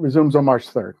 it resumes on March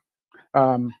 3rd.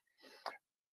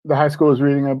 The high school is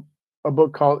reading a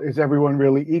book called Is Everyone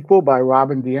Really Equal by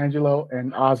Robin DiAngelo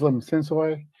and Aslam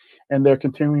Sinsoy, and they're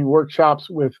continuing workshops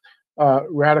with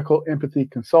Radical Empathy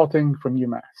Consulting from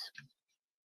UMass.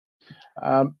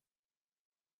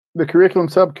 The curriculum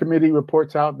subcommittee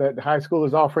reports out that high school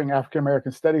is offering African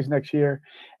American Studies next year,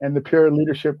 and the peer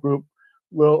leadership group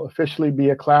will officially be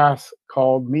a class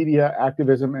called Media,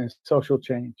 Activism, and Social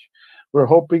Change. We're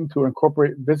hoping to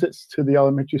incorporate visits to the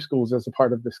elementary schools as a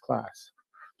part of this class.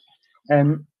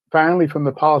 And finally, from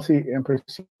the Policy and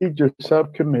Procedure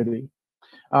Subcommittee,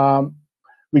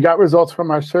 we got results from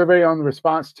our survey on the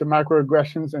response to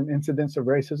microaggressions and incidents of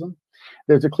racism.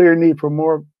 There's a clear need for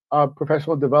more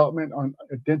professional development on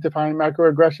identifying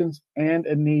microaggressions and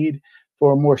a need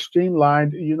for a more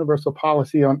streamlined universal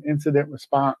policy on incident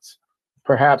response,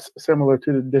 perhaps similar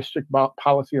to the district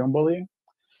policy on bullying.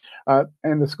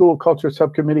 And the School Culture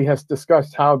Subcommittee has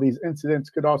discussed how these incidents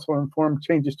could also inform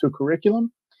changes to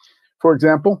curriculum. For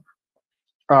example,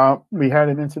 we had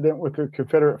an incident with the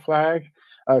Confederate flag.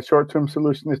 A short-term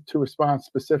solution is to respond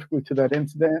specifically to that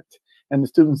incident and the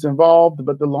students involved,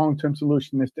 but the long-term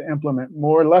solution is to implement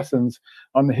more lessons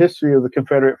on the history of the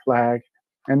Confederate flag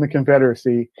and the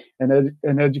Confederacy and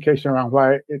education around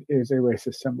why it is a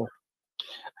racist symbol.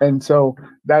 And so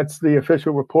that's the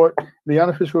official report. The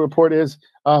unofficial report is,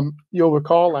 you'll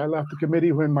recall I left the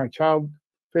committee when my child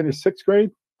finished 6th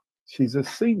grade. She's a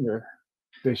senior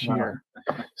this year.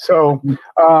 So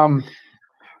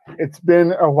it's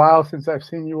been a while since I've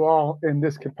seen you all in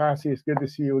this capacity. It's good to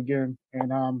see you again,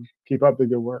 and keep up the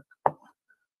good work.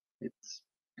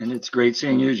 It's great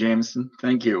seeing you, Jameson.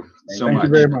 Thank you so much. Thank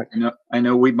you very much. I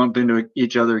know we bump into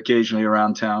each other occasionally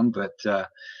around town, but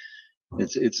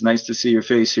it's nice to see your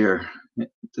face here at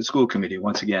the school committee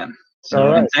once again. So, all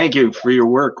right. And thank you for your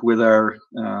work with our,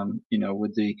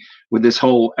 with this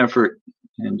whole effort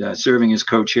and serving as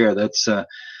co-chair. That's a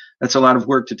lot of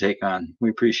work to take on.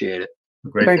 We appreciate it.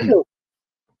 Great. Thank you.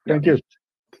 Thank you.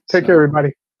 Take care,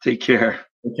 everybody. Take care.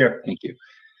 Take care. Thank you.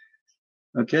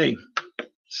 Okay.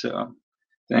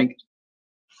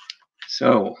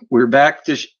 So we're back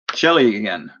to Shelley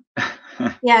again.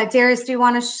 Yeah, Darius, do you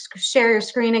want to share your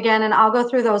screen again? And I'll go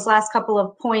through those last couple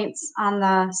of points on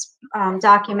the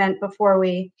document before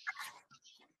we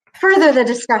further the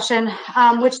discussion,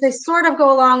 which they sort of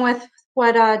go along with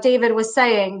what David was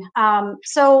saying.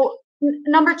 So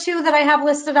number 2 that I have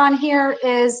listed on here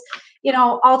is,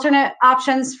 alternate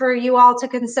options for you all to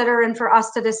consider and for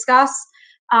us to discuss.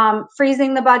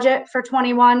 Freezing the budget for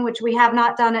 21, which we have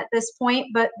not done at this point,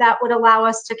 but that would allow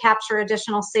us to capture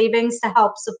additional savings to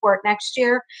help support next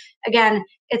year. Again,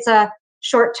 it's a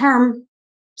short-term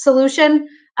solution,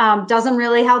 doesn't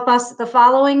really help us the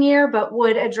following year, but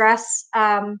would address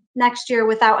next year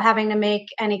without having to make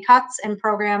any cuts in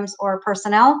programs or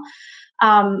personnel.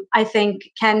 I think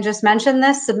Ken just mentioned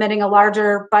this, submitting a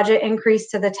larger budget increase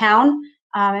to the town.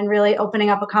 And really opening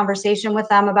up a conversation with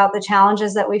them about the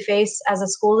challenges that we face as a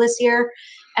school this year.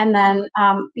 And then,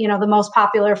 the most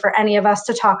popular for any of us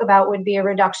to talk about would be a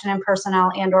reduction in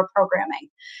personnel and or programming.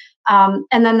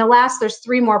 And then there's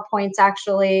 3 more points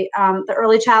actually. The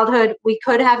early childhood, we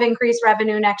could have increased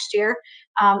revenue next year.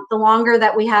 The longer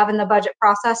that we have in the budget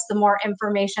process, the more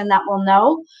information that we'll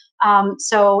know.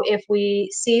 So if we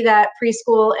see that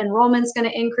preschool enrollment's going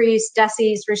to increase,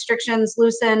 DESE's restrictions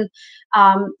loosen,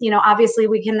 obviously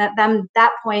we can at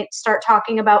that point start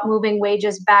talking about moving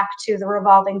wages back to the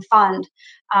revolving fund.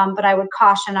 But I would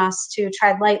caution us to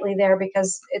tread lightly there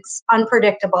because it's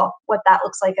unpredictable what that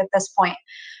looks like at this point.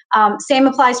 Same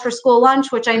applies for school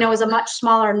lunch, which I know is a much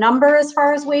smaller number as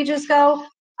far as wages go.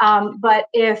 But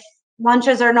if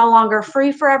lunches are no longer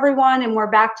free for everyone and we're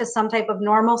back to some type of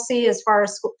normalcy as far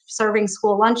as serving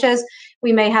school lunches,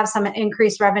 we may have some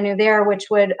increased revenue there, which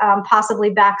would possibly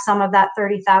back some of that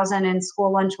 $30,000 in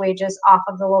school lunch wages off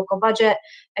of the local budget.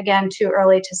 Again, too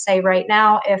early to say right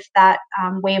now if that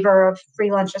waiver of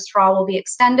free lunches for all will be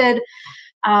extended.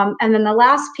 And then the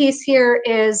last piece here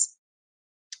is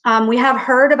we have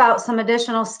heard about some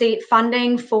additional state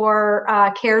funding for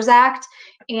CARES Act,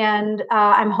 and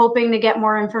I'm hoping to get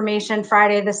more information.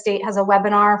 Friday, the state has a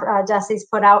webinar Desi's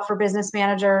put out for business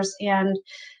managers and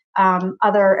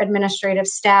other administrative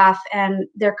staff, and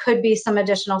there could be some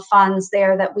additional funds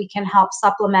there that we can help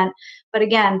supplement. But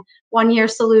again, one-year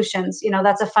solutions,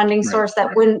 that's a funding source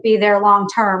that wouldn't be there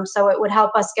long-term, so it would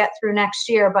help us get through next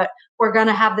year, but we're going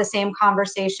to have the same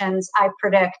conversations, I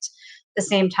predict, the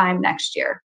same time next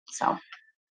year. So.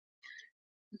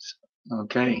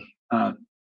 Okay.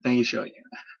 Thank you, Shelley.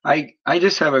 I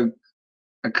just have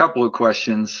a couple of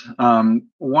questions.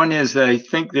 One is that I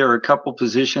think there are a couple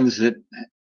positions that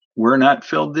were not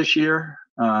filled this year.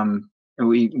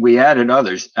 We added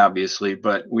others, obviously,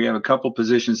 but we have a couple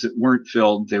positions that weren't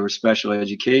filled. They were special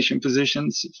education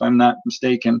positions, if I'm not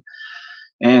mistaken.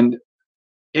 And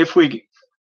if we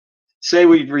say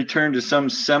we return to some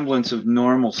semblance of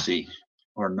normalcy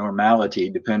or normality,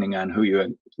 depending on who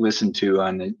you listen to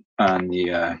on the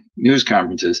news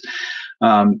conferences,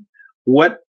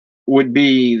 what would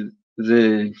be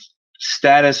the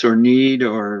status or need,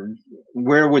 or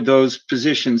where would those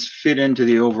positions fit into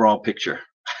the overall picture?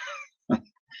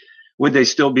 Would they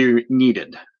still be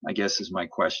needed, I guess is my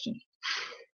question.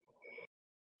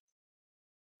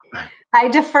 I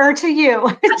defer to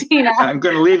you, Tina. I'm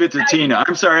going to leave it to Tina.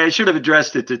 I'm sorry, I should have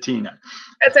addressed it to Tina.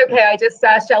 That's okay. I just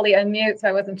saw Shelley unmute, so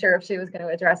I wasn't sure if she was going to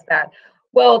address that.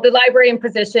 Well, the librarian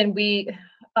position, we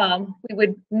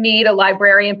would need a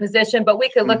librarian position, but we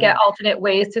could look at alternate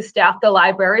ways to staff the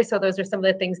library. So those are some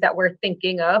of the things that we're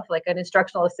thinking of, like an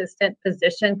instructional assistant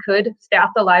position could staff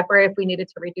the library if we needed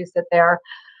to reduce it there.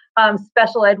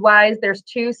 Special ed wise, there's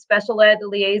 2 special ed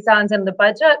liaisons in the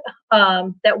budget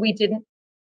that we didn't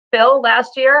fill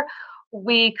last year.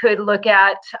 We could look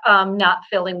at not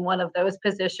filling one of those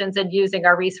positions and using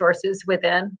our resources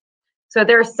within. So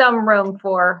there's some room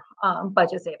for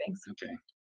budget savings. Okay.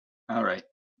 All right.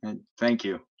 Thank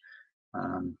you.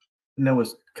 And that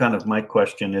was kind of my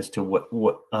question as to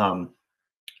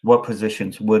what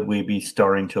positions would we be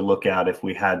starting to look at if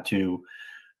we had to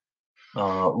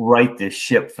right this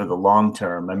ship for the long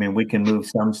term. I mean, we can move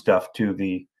some stuff to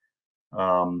the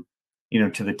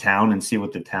to the town and see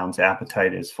what the town's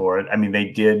appetite is for it. I mean, they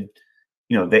did,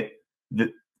 the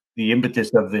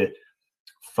impetus of the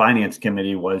finance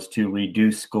committee was to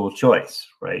reduce school choice,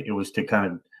 right? It was to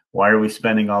kind of, why are we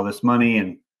spending all this money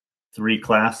in 3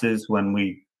 classes when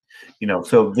we,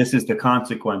 so this is the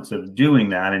consequence of doing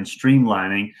that and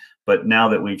streamlining. But now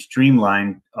that we've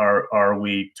streamlined, are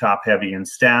we top heavy in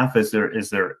staff? Is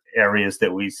there areas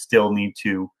that we still need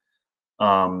to,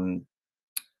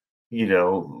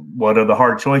 what are the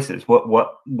hard choices?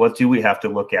 What do we have to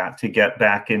look at to get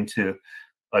back into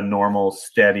a normal,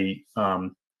 steady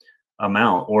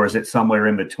amount? Or is it somewhere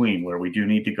in between where we do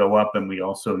need to go up and we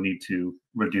also need to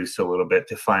reduce a little bit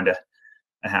to find a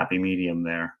happy medium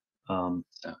there?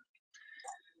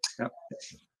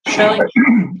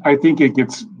 I think it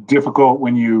gets difficult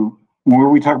when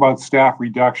we talk about staff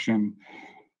reduction.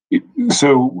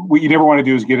 So what you never want to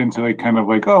do is get into we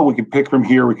can pick from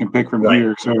here, we can pick from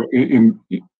here. So in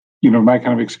my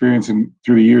kind of experience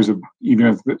through the years of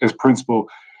even as principal,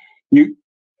 you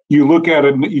look at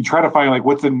it and you try to find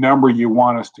what's the number you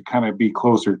want us to kind of be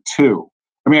closer to.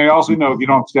 I mean, I also know if you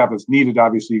don't have staff that's needed,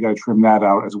 obviously you got to trim that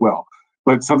out as well.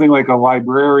 But something like a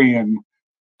librarian,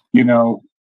 is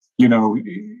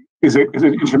an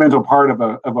instrumental part of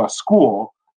a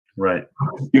school. Right.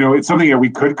 It's something that we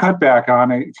could cut back on,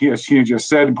 as Tina just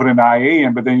said, and put an IA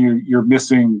in, but then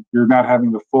you're not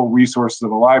having the full resources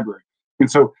of a library. And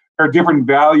so there are different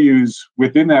values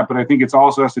within that, but I think it's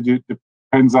also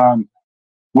depends on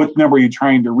what number you're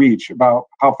trying to reach, about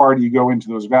how far do you go into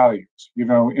those values,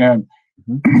 and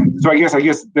so I guess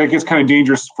that gets kind of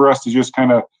dangerous for us to just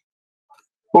kind of,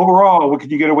 overall, what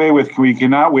could you get away with, we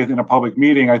cannot with in a public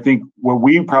meeting? I think what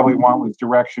we probably want was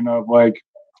direction of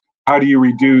how do you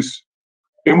reduce,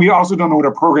 and we also don't know what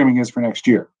our programming is for next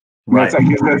year. Right. I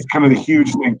guess that's kind of the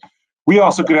huge thing. We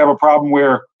also could have a problem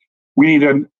where we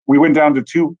went down to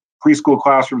 2 preschool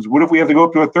classrooms. What if we have to go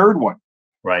up to a 3rd one?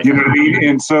 Right. You know what I mean?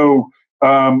 And so,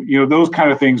 those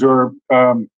kind of things, or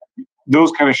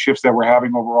those kind of shifts that we're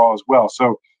having overall as well.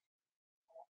 So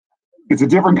it's a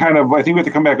different kind of, I think we have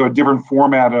to come back to a different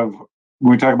format of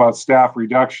when we talk about staff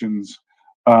reductions.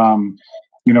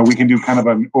 we can do kind of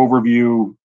an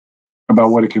overview about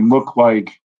what it can look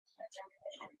like,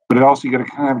 but it also, you got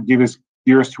to kind of gear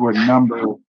us to a number.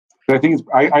 But I think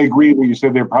I agree with what you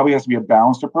said. There probably has to be a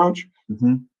balanced approach.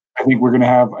 Mm-hmm. I think we're going to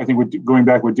have, going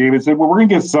back what David said, well, we're going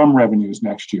to get some revenues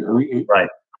next year. Right.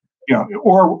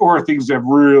 Or things that have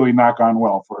really not gone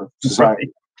well for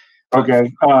society. Right.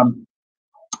 Okay. So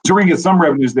we're going to get some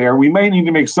revenues there. We may need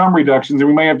to make some reductions, and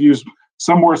we may have to use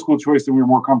some more school choice than we're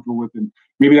more comfortable with. And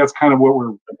maybe that's kind of what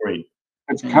we're, agreed.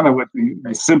 That's kind of what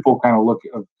the simple kind of look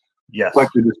of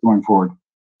elected is going forward.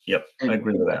 Yep. I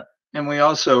agree with that. And we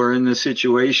also are in the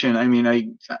situation. I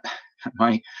mean,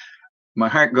 my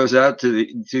heart goes out to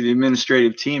the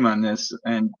administrative team on this,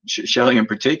 and Shelley in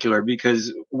particular,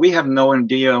 because we have no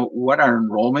idea what our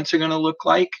enrollments are going to look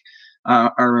like.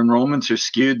 Our enrollments are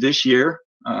skewed this year,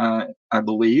 I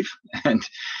believe, and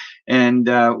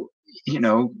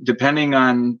depending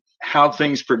on how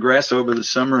things progress over the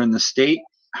summer in the state,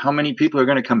 how many people are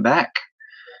going to come back,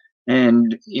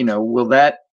 and will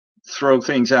that throw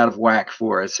things out of whack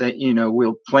for us?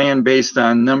 We'll plan based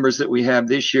on numbers that we have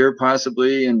this year,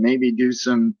 possibly, and maybe do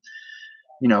some,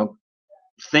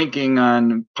 thinking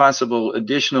on possible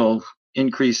additional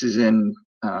increases in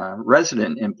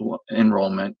resident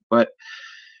enrollment. But,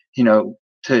 to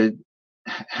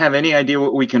have any idea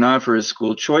what we can offer as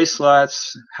school choice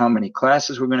slots, how many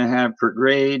classes we're going to have per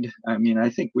grade. I mean, I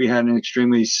think we had an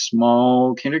extremely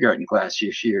small kindergarten class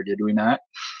this year, did we not?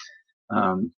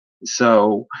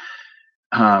 So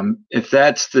if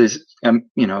that's the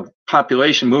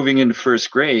population moving into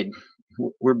first grade,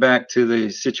 we're back to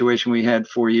the situation we had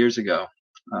 4 years ago.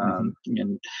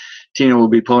 And Tina will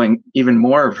be pulling even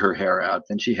more of her hair out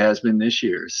than she has been this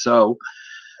year. So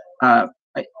I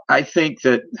think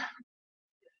that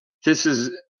this is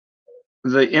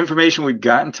the information we've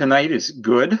gotten tonight is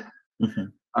good.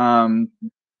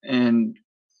 And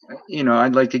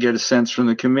I'd like to get a sense from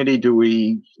the committee. Do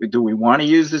we want to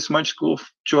use this much school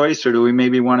choice, or do we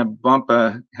maybe want to bump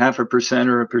a 0.5%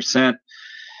 or 1%,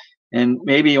 and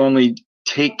maybe only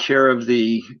take care of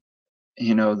the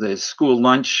school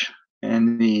lunch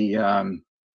and the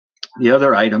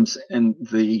other items, and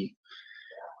the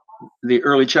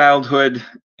early childhood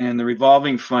and the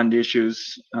revolving fund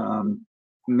issues?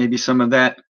 Maybe some of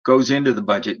that goes into the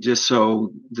budget, just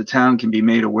so the town can be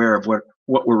made aware of what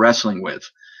we're wrestling with.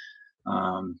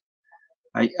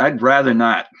 I'd rather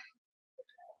not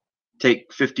take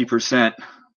 50%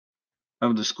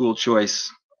 of the school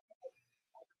choice,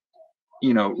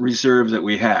 reserve that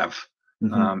we have,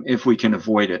 if we can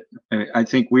avoid it. I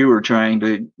think we were trying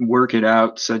to work it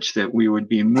out such that we would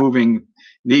be moving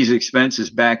these expenses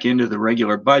back into the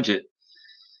regular budget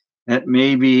at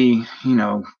maybe,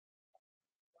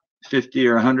 $50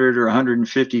 or $100 or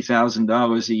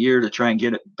 $150,000 a year to try and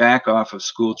get it back off of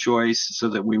school choice, so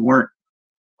that we weren't,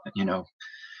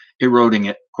 eroding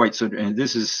it quite so. And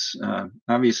this is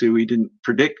obviously, we didn't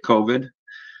predict COVID,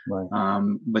 right.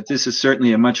 But this is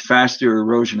certainly a much faster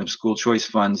erosion of school choice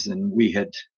funds than we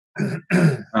had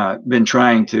been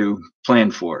trying to plan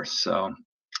for. So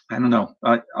I don't know.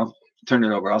 I'll turn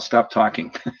it over. I'll stop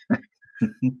talking.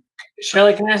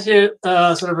 Shelley, can I ask you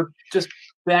just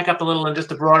back up a little and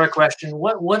just a broader question?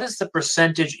 What is the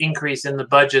percentage increase in the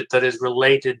budget that is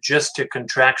related just to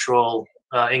contractual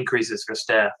increases for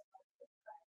staff?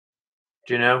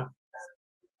 Do you know,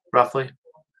 roughly?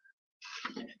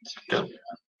 Go.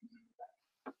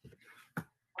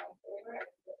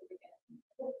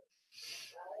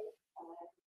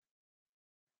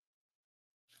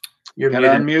 You're muted.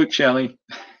 On mute, Shelley.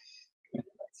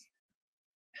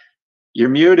 You're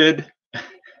muted.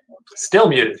 Still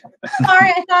muted. Sorry,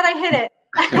 I thought I hit it.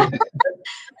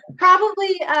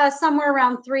 Probably somewhere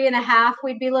around 3.5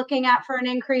 we'd be looking at for an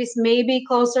increase, maybe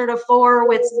closer to 4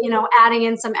 with, adding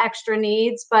in some extra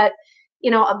needs. But,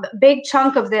 a big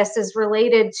chunk of this is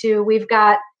related to, we've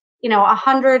got,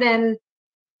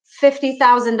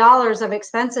 $150,000 of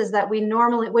expenses that we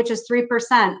normally, which is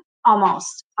 3%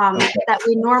 almost, that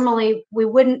we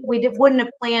wouldn't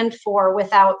have planned for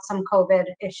without some COVID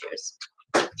issues.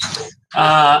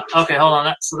 Okay, hold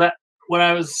on. What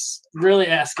I was really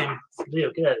asking,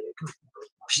 Leo, get out of here.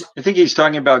 I think he's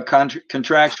talking about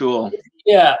contractual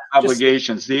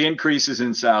obligations, the increases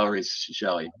in salaries,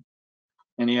 Shelley.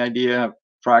 Any idea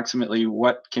approximately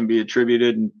what can be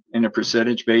attributed in a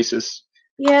percentage basis?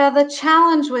 Yeah, the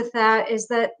challenge with that is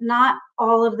that not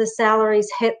all of the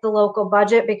salaries hit the local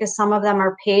budget, because some of them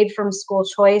are paid from school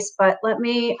choice. But let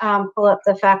me pull up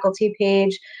the faculty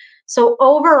page. So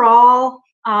overall,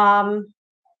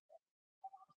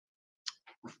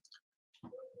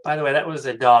 by the way, that was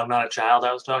a dog, not a child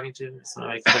I was talking to. So I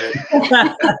make clear.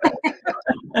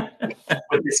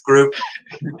 with this group,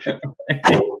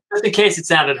 just in case it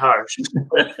sounded harsh.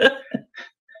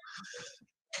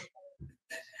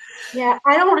 Yeah,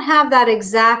 I don't have that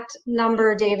exact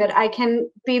number, David. I can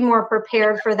be more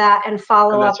prepared for that and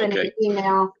follow up in an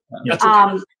email. That's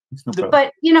okay.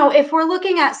 But, you know, if we're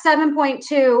looking at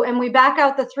 7.2 and we back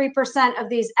out the 3% of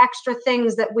these extra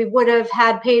things that we would have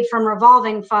had paid from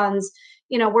revolving funds,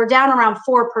 you know, we're down around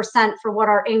 4% for what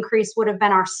our increase would have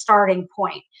been our starting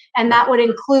point. And that would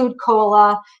include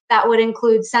COLA, that would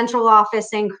include central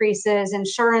office increases,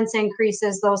 insurance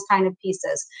increases, those kind of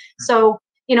pieces. So,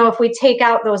 you know, if we take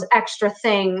out those extra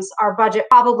things, our budget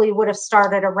probably would have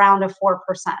started around a 4%.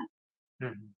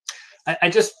 I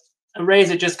just raise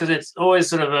it just because it's always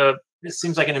sort of it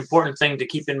seems like an important thing to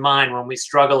keep in mind when we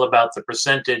struggle about the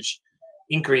percentage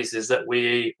increases that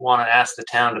we want to ask the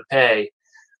town to pay,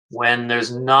 when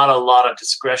there's not a lot of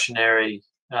discretionary,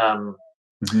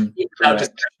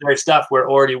 discretionary stuff. We're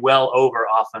already well over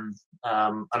often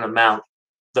an amount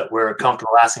that we're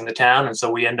comfortable asking the town. And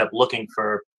so we end up looking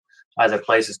for either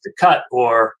places to cut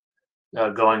or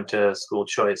going to school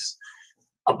choice.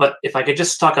 But if I could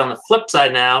just talk on the flip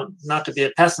side now, not to be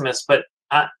a pessimist, but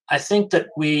I think that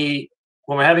when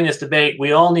we're having this debate,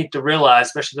 we all need to realize,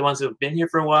 especially the ones who have been here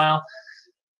for a while,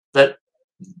 that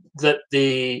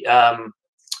the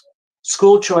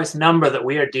school choice number that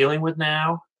we are dealing with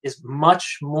now is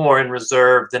much more in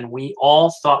reserve than we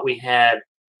all thought we had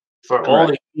for all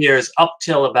the years up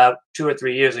till about 2 or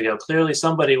 3 years ago. Clearly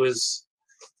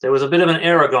there was a bit of an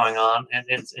error going on, and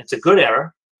it's a good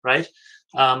error, right?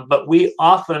 But we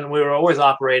were always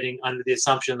operating under the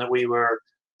assumption that we were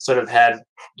sort of had,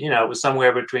 you know, it was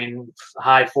somewhere between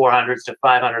high 400s to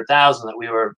 500,000 that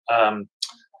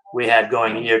we had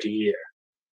going year to year.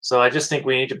 So I just think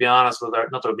we need to be honest with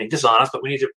not that we're being dishonest, but we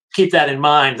need to keep that in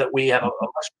mind, that we have a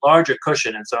much larger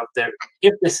cushion. And so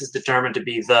if this is determined to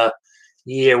be the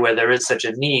year where there is such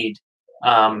a need,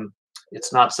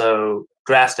 it's not so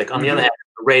drastic. On the other hand,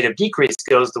 if the rate of decrease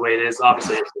goes the way it is,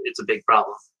 obviously it's a big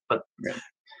problem. But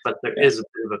there is a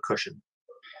bit of a cushion.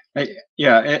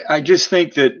 I just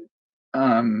think that,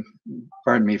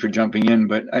 pardon me for jumping in,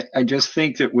 but I just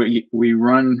think that we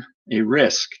run a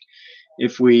risk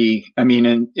if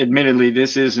and admittedly,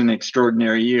 this is an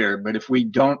extraordinary year, but if we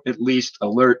don't at least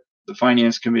alert the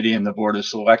Finance Committee and the Board of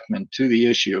Selectmen to the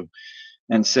issue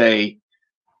and say,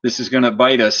 this is going to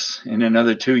bite us in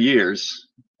another 2 years,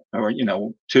 or, you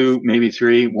know, 2, maybe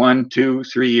 3, 1, 2,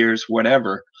 3 years,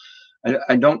 whatever.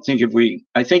 I think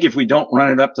if we don't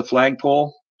run it up the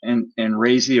flagpole and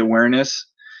raise the awareness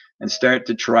and start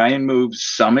to try and move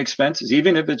some expenses,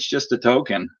 even if it's just a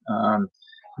token,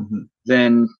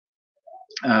 then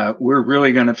we're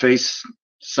really going to face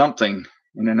something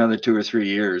in another 2 or 3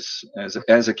 years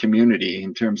as a community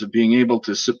in terms of being able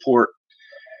to support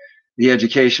the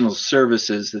educational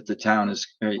services that the town is,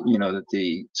 that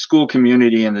the school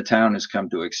community and the town has come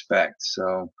to expect.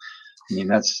 So, I mean,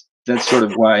 that's sort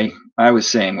of why I was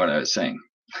saying what I was saying.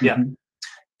 Yeah.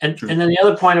 And then the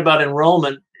other point about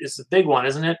enrollment is the big one,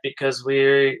 isn't it? Because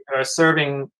we are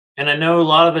serving, and I know a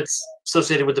lot of it's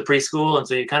associated with the preschool, and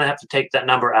so you kind of have to take that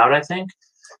number out, I think.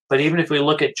 But even if we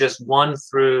look at just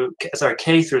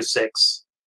K through 6,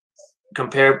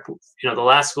 compare, the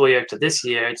last school year to this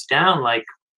year, it's down like,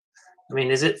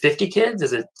 is it 50 kids?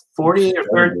 Is it 40 or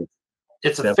 30?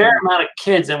 It's a fair amount of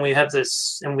kids, and we've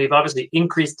obviously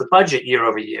increased the budget year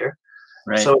over year.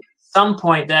 Right. So at some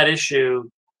point, that issue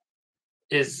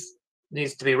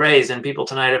needs to be raised. And people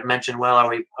tonight have mentioned, well,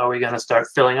 are we going to start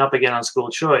filling up again on school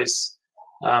choice,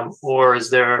 or is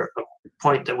there a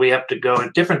point that we have to go a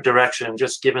different direction,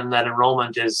 just given that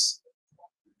enrollment is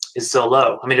so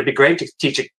low? It'd be great to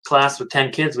teach a class with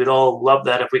 10 kids. We'd all love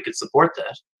that if we could support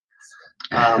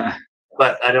that.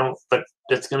 But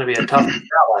it's going to be a tough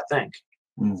sell, I think.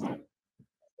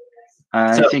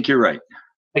 I think you're right.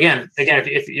 Again,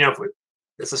 if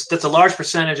that's a large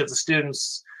percentage of the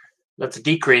students that's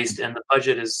decreased, and the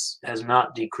budget has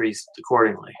not decreased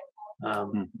accordingly.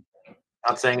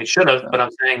 Not saying it should have, but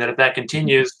I'm saying that if that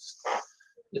continues,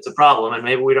 it's a problem, and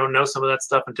maybe we don't know some of that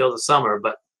stuff until the summer,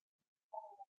 but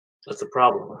that's a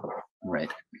problem.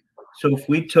 Right. So if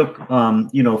we took,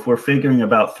 if we're figuring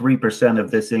about 3%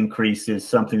 of this increase is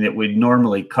something that we'd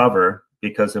normally cover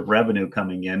because of revenue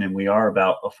coming in, and we are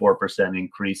about a 4%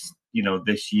 increase,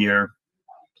 this year,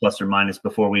 plus or minus,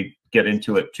 before we get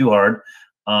into it too hard.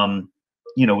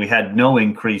 We had no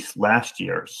increase last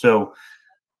year. So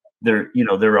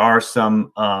there are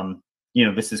some,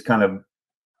 this is kind of,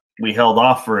 we held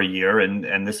off for a year,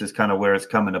 and this is kind of where it's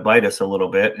coming to bite us a little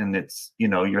bit. And it's,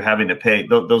 you're having to pay,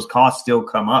 those costs still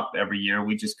come up every year.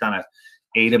 We just kind of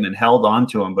ate them and held on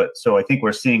to them. But so I think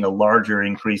we're seeing a larger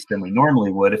increase than we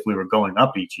normally would if we were going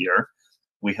up each year.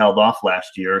 We held off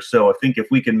last year. So I think if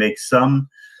we can make some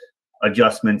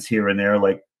adjustments here and there,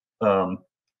 like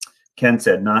Ken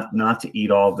said, not to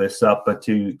eat all this up, but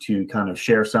to kind of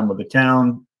share some with the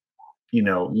town, you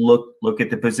know, look at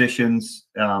the positions,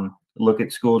 look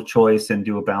at school choice and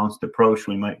do a balanced approach,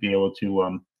 we might be able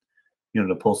to, you know,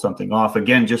 to pull something off.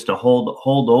 Again, just to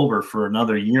hold over for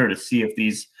another year to see if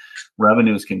these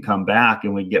revenues can come back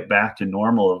and we get back to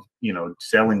normal of, you know,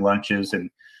 selling lunches and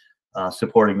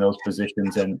supporting those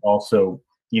positions, and also,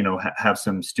 you know, have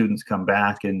some students come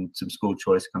back and some school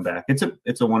choice come back.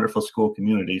 It's a wonderful school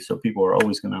community, so people are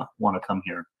always going to want to come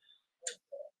here.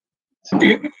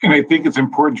 And I think it's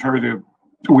important, Trevor, to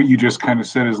what you just kind of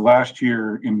said is last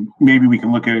year, and maybe we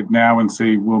can look at it now and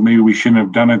say, well, maybe we shouldn't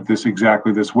have done it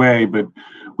exactly this way, but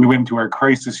we went into our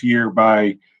crisis year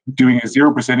by doing a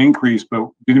 0% increase, but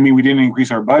didn't mean we didn't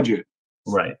increase our budget.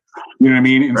 Right. You know what I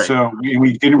mean? And right. so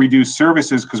we didn't reduce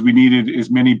services because we needed as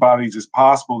many bodies as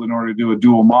possible in order to do a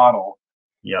dual model.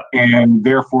 Yeah. And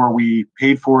therefore we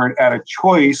paid for it at a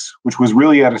choice, which was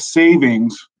really at a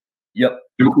savings. Yep.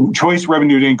 Choice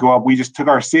revenue didn't go up. We just took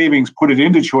our savings, put it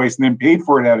into choice, and then paid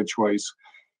for it at a choice.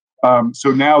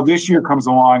 So now this year comes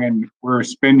along and we're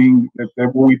spending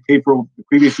what we paid for the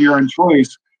previous year on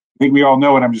choice. I think we all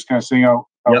know it. I'm just kind of saying out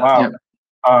loud.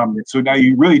 Yep. So now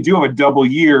you really do have a double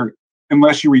year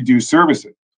unless you reduce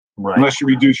services, right, unless you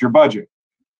reduce your budget.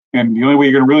 And the only way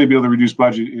you're going to really be able to reduce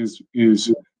budget is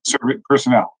service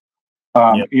personnel,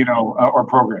 you know, or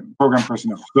program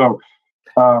personnel. So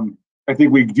I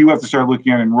think we do have to start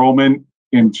looking at enrollment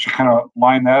and kind of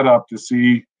line that up to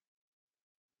see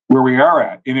where we are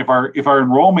at. And if our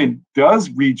enrollment does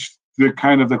reach the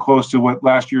kind of the close to what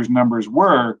last year's numbers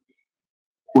were,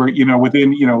 you know,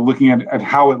 within, you know, looking at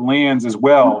how it lands as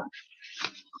well,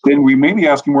 then we may be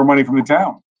asking more money from the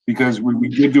town, because we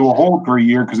did do a hold for a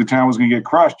year because the town was going to get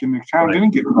crushed, and the town didn't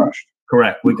get crushed.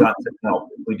 Correct. We got some help.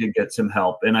 We did get some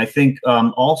help. And I think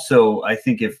also, I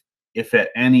think if at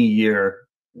any year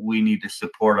we need to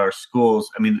support our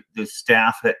schools, I mean, the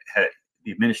staff, the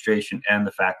administration and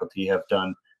the faculty have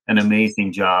done an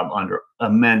amazing job under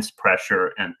immense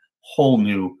pressure and whole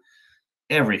new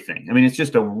everything. I mean, it's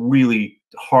just a really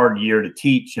hard year to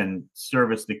teach and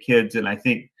service the kids. And I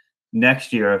think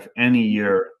next year, if any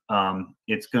year,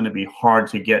 it's going to be hard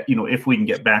to get, you know, if we can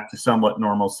get back to somewhat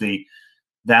normalcy,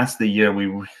 that's the year we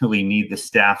really need the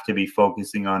staff to be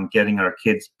focusing on getting our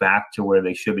kids back to where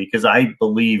they should be. Because I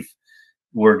believe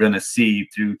we're going to see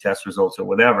through test results or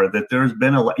whatever, that there's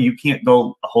been you can't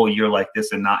go a whole year like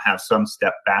this and not have some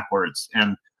step backwards.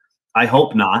 And I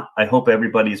hope not. I hope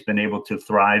everybody's been able to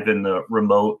thrive in the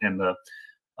remote and the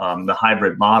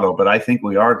hybrid model, but I think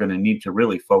we are going to need to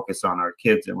really focus on our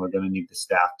kids, and we're going to need the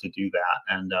staff to do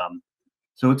that. And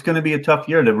so it's going to be a tough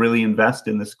year to really invest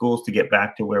in the schools to get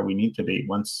back to where we need to be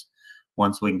once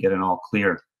we can get it all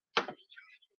clear.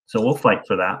 So we'll fight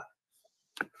for that.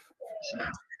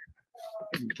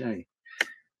 Okay.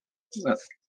 Well,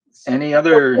 any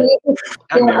other?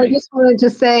 Yeah, I just wanted to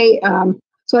say,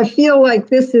 so I feel like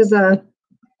this is a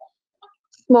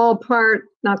small part,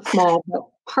 not small, but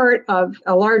part of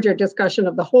a larger discussion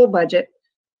of the whole budget.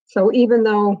 So even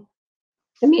though,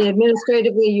 I mean,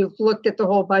 administratively, you've looked at the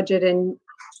whole budget and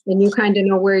you kind of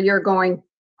know where you're going,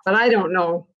 but I don't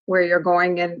know where you're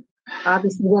going. And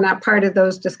obviously we're not part of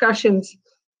those discussions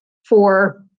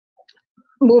for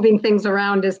moving things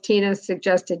around, as Tina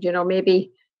suggested, you know,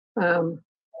 maybe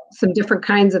some different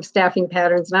kinds of staffing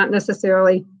patterns, not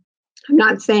necessarily, I'm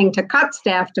not saying to cut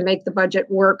staff to make the budget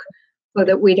work so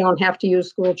that we don't have to use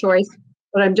school choice,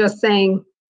 but I'm just saying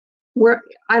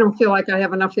I don't feel like I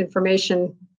have enough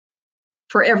information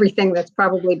for everything that's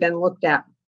probably been looked at.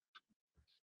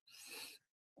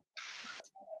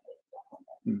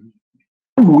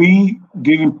 We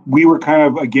were kind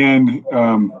of, again,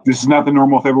 this is not the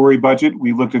normal February budget.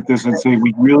 We looked at this and say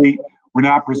we're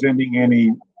not presenting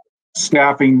any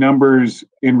staffing numbers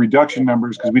and reduction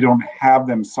numbers because we don't have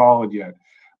them solid yet.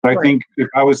 But I think if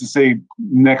I was to say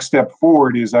next step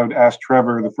forward is I would ask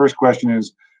Trevor, the first question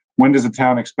is, when does the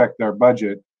town expect our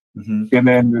budget? Mm-hmm. And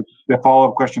then the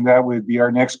follow-up question to that would be,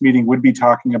 our next meeting would be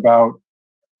talking about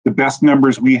the best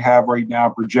numbers we have right now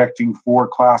projecting for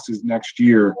classes next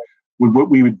year with what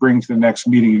we would bring to the next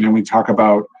meeting. And then we talk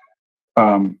about,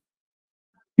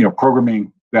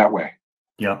 programming that way.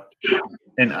 Yeah.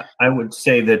 And I would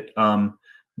say that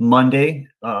Monday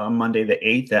the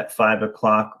 8th at 5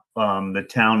 o'clock, the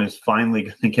town is finally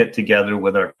going to get together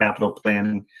with our capital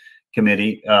planning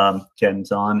committee,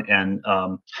 Ken's on, and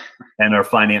our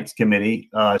finance committee,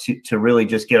 to really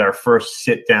just get our first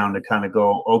sit down to kind of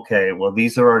go, okay, well,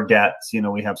 these are our debts. You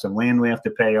know, we have some land we have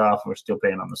to pay off. We're still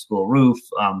paying on the school roof.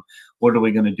 What are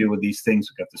we going to do with these things?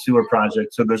 We've got the sewer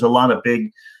project. So there's a lot of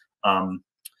big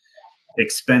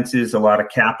expenses, a lot of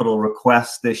capital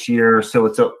requests this year. So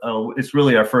it's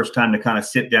really our first time to kind of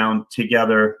sit down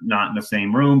together, not in the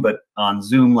same room, but on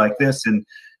Zoom like this, and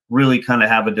really kind of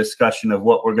have a discussion of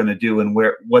what we're going to do and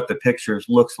what the pictures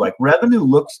looks like. Revenue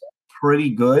looks pretty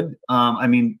good. I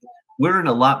mean, we're in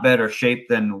a lot better shape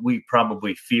than we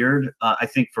probably feared. I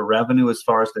think for revenue, as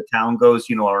far as the town goes,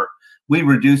 you know, we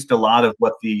reduced a lot of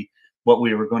what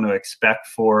we were going to expect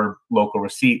for local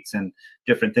receipts and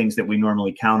different things that we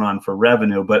normally count on for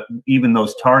revenue. But even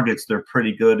those targets, they're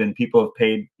pretty good, and people have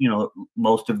paid, you know,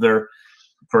 most of their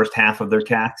first half of their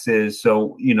taxes.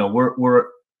 So, you know,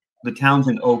 the town's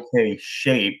in okay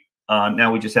shape.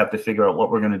 Now we just have to figure out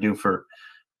what we're going to do for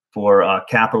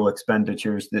capital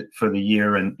expenditures for the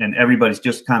year, and everybody's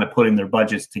just kind of putting their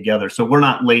budgets together. So we're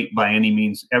not late by any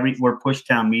means. We're pushed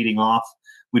town meeting off.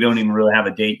 We don't even really have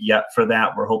a date yet for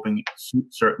that. We're hoping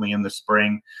certainly in the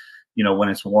spring, you know, when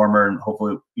it's warmer, and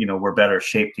hopefully, you know, we're better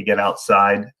shape to get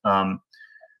outside,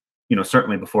 you know,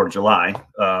 certainly before July.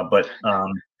 But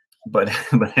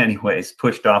anyways,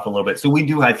 pushed off a little bit. So we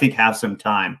do, I think, have some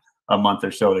time, a month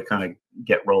or so, to kind of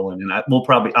get rolling.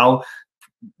 And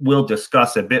we'll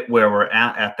discuss a bit where we're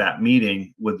at that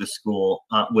meeting with the school,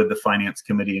 with the finance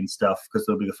committee and stuff, because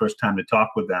it'll be the first time to talk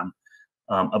with them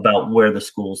about where the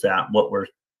school's at, what we're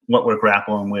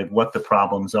grappling with, what the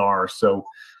problems are. So,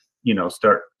 you know,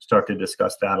 start to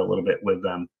discuss that a little bit with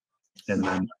them, and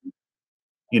then,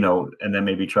 you know, and then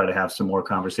maybe try to have some more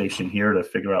conversation here to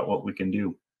figure out what we can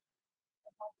do.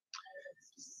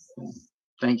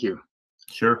 Thank you.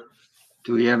 Sure.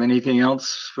 Do we have anything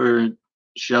else for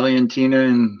Shelley and Tina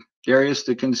and Darius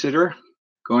to consider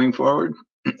going forward?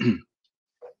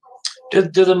 Do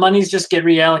the monies just get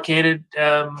reallocated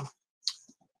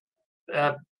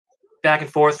back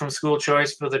and forth from school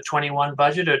choice for the 21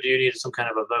 budget, or do you need some kind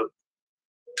of a vote?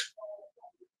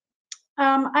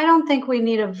 I don't think we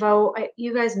need a vote.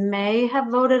 You guys may have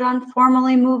voted on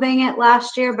formally moving it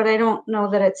last year, but I don't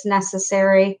know that it's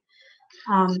necessary.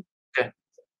 Okay.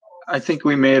 I think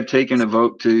we may have taken a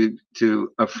vote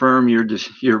to affirm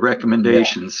your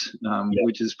recommendations,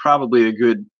 which is probably a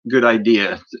good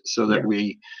idea, so that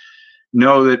we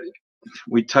know that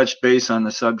we touched base on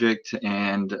the subject,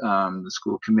 and the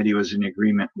school committee was in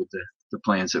agreement with the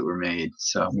plans that were made.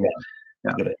 So,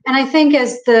 yeah. And I think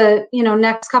as the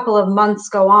next couple of months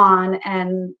go on,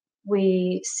 and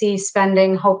we see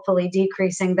spending hopefully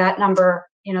decreasing, that number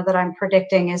that I'm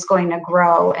predicting is going to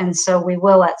grow, and so we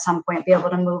will at some point be able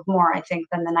to move more, I think,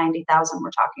 than the 90,000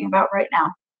 we're talking about right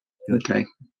now. Okay,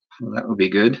 well, that would be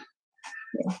good.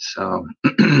 Yeah. So,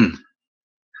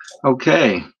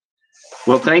 okay.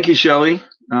 Well, thank you, Shelley.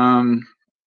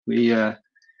 We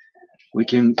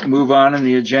can move on in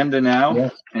the agenda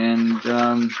now, and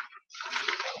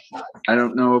I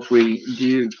don't know if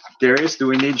Darius, do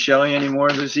we need Shelley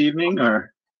anymore this evening,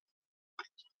 or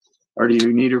do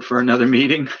you need her for another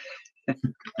meeting?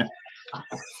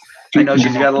 I know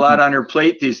she's got a lot on her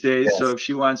plate these days, so if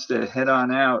she wants to head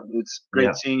on out, it's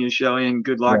great seeing you, Shelley, and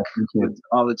good luck with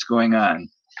all that's going on.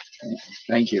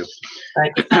 Thank you.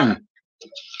 Thank you.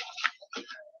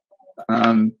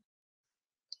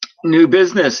 New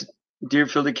business,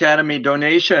 Deerfield Academy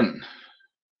donation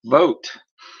vote.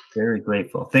 Very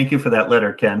grateful. Thank you for that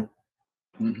letter, Ken.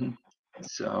 Mm-hmm.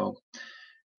 So,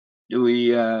 do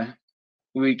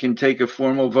we can take a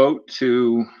formal vote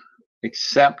to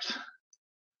accept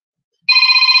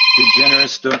the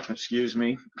generous excuse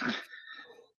me.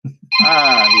 These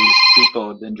people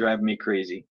have been driving me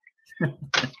crazy.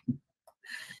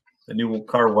 The new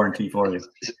car warranty for you.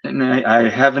 And I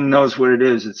heaven knows what it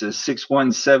is. It's a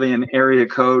 617 area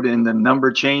code, and the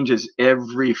number changes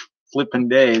every flipping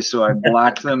day. So I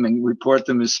block them and report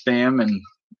them as spam, and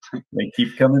they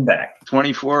keep coming back.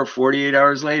 24 or 48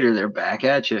 hours later, they're back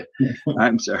at you.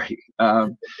 I'm sorry.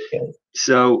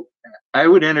 So I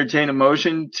would entertain a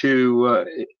motion to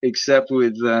accept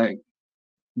with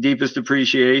deepest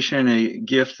appreciation a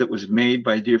gift that was made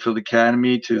by Deerfield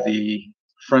Academy to the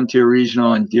Frontier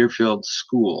Regional and Deerfield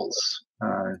schools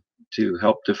to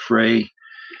help defray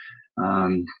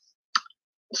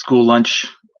school lunch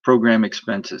program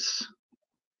expenses.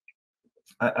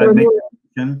 I make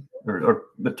a motion, or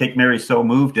take Mary so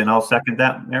moved, and I'll second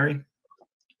that, Mary.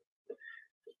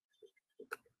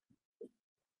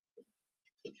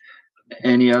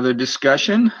 Any other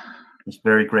discussion? Just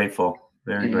very grateful.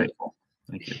 Very grateful.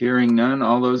 Thank you. Hearing none,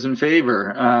 all those in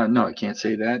favor? No, I can't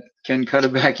say that. Ken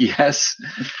Cutterback, yes.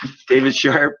 David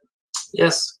Sharp,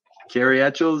 Yes. Carrie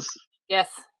Etchells, Yes.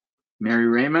 Mary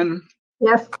Raymond,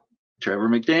 Yes, Trevor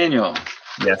McDaniel.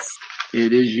 Yes.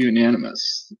 It is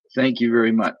unanimous. Thank you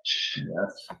very much.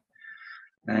 Yes.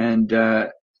 And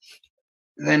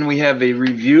then we have a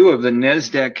review of the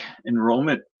NESDEC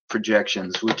enrollment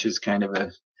projections, which is kind of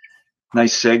a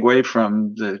nice segue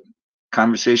from the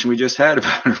conversation we just had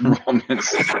about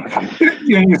enrollments.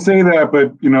 Yeah, you say that,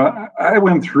 but I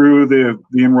went through the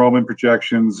enrollment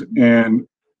projections, and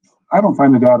I don't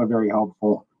find the data very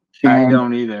helpful. I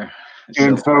don't either.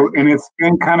 And it's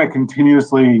been kind of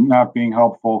continuously not being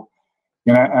helpful.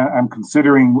 And I'm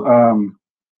considering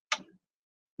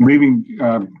leaving,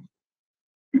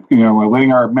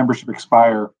 letting our membership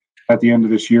expire at the end of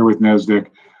this year with NESDEC.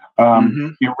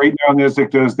 Right now,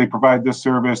 NESDEC they provide this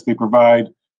service. They provide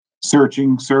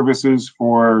searching services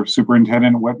for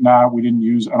superintendent and whatnot.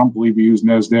 I don't believe we used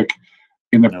NESDEC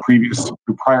in the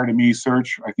prior to me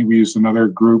search. I think we used another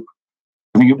group.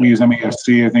 I think we used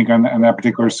MASC, I think, on that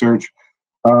particular search.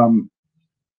 And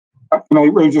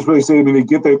I just really say,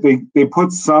 they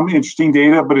put some interesting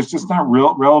data, but it's just not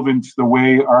relevant to the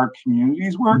way our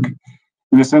communities work.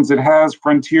 In the sense, it has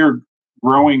Frontier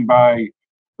growing by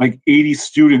like 80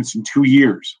 students in 2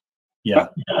 years. Yeah.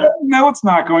 No, it's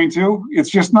not going to. It's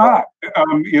just not. I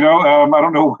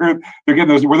don't know where they're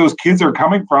getting where those kids are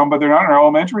coming from, but they're not in our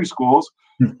elementary schools.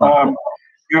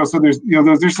 So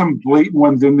there's some blatant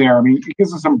ones in there. I mean, it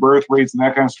gives us some birth rates and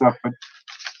that kind of stuff, but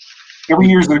every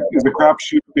year is a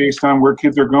crapshoot based on where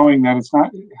kids are going. That it's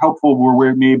not helpful where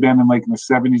it may have been in the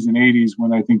 70s and 80s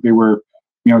when I think they were,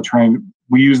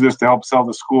 we use this to help sell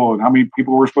the school. And how many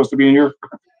people were supposed to be in here?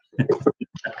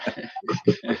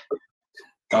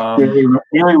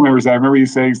 Mary remembers that. I remember you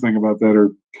saying something about that,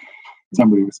 or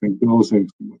somebody was saying. The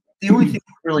only thing that's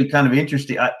really kind of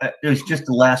interesting, it was just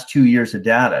the last 2 years of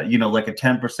data. Like a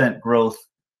 10% growth.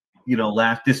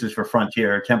 This is for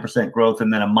Frontier, 10% growth,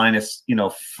 and then a minus,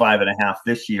 5.5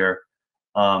 this year.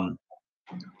 I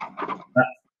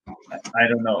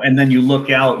don't know. And then you look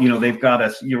out, they've got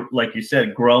us, like you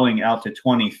said, growing out to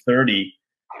 2030.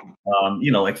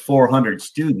 400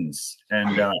 students,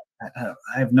 and I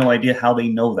have no idea how they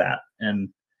know that, and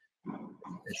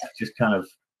it's just kind of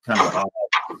odd.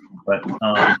 But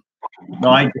no,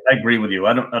 I agree with you.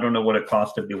 I don't know what it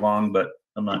costs to belong, but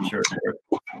I'm not sure.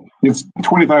 It's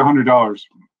 $2,500.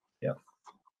 Yeah.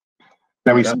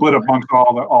 That we split amongst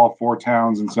all 4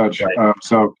 towns and such. Right.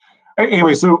 So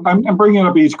I'm bringing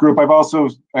up each group. I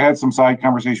had some side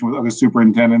conversation with other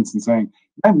superintendents and saying,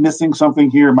 am I missing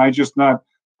something here? Am I just not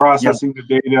processing the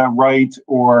data right,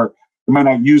 or am I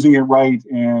not using it right?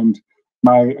 And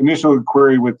my initial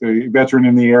query with the veteran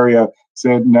in the area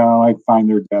said, no, I find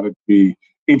their data to be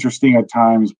interesting at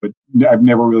times, but I've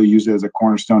never really used it as a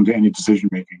cornerstone to any decision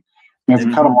making. And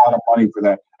it's cut a lot of money for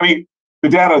that. I mean, the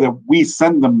data that we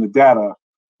send them the data,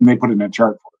 and they put it in a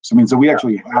chart for us. I mean, so we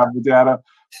actually have the data.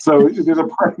 So there's a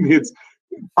part, it's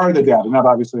part of the data, not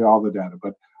obviously all the data,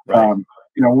 but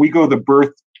we go to the birth.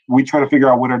 We try to figure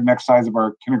out what our next size of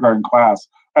our kindergarten class.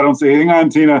 I don't say, hang on,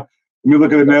 Tina, let me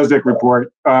look at the NESDEC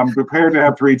report. Prepared to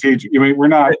have 3 teachers. We're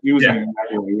not using it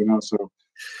that way, so.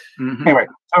 Anyway,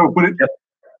 but it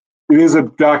is a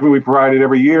document we provided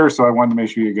every year, so I wanted to make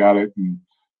sure you got it and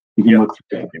you can look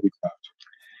through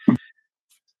it.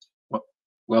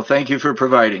 Well, thank you for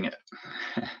providing it.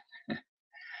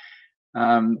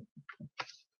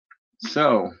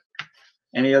 So,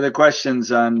 any other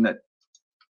questions on the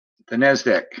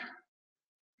NESDEC?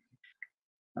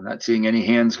 I'm not seeing any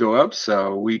hands go up,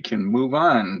 so we can move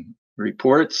on.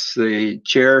 Reports. The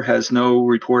chair has no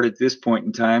report at this point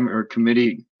in time, or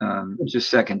committee. Just a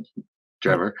second,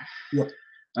 Trevor.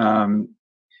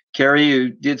 Carrie, you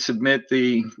did submit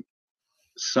the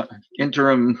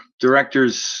interim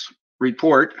director's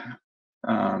report.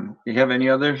 You have any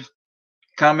other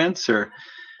comments, or?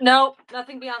 No,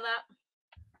 nothing beyond that.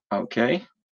 Okay.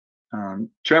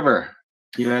 Trevor,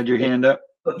 you had your hand up.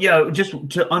 Yeah, just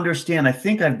to understand, I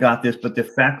think I've got this, but the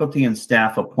faculty and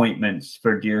staff appointments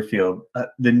for Deerfield,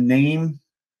 the name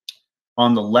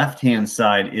on the left-hand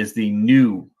side is the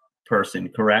new person,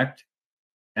 correct?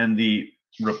 And the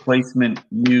replacement,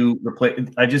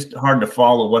 I just hard to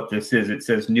follow what this is. It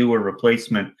says new or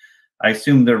replacement. I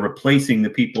assume they're replacing the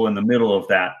people in the middle of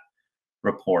that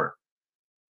report.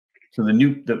 So the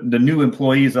new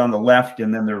employees on the left,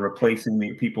 and then they're replacing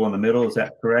the people in the middle. Is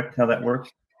that correct? How that works?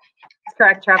 That's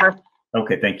correct, Trevor.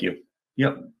 Okay, thank you.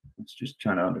 Yep, it's just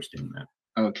trying to understand that.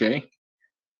 Okay.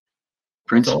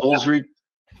 Principals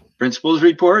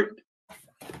report.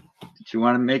 you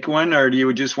want to make one, or do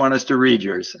you just want us to read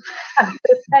yours?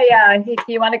 If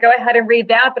you want to go ahead and read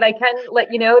that, but I can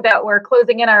let you know that we're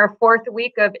closing in our 4th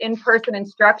week of in-person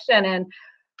instruction, and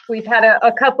we've had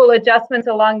a couple adjustments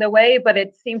along the way, but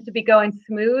it seems to be going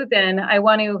smooth. And I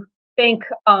want to thank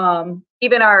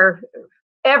even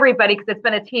everybody, because it's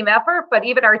been a team effort, but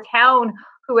even our town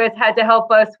who has had to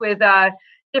help us with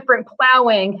different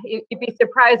plowing. You'd be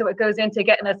surprised what goes into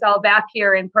getting us all back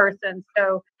here in person.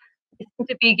 So we seem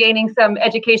to be gaining some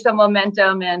educational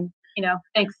momentum, and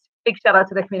thanks, big shout out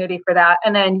to the community for that.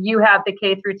 And then you have the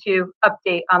K-2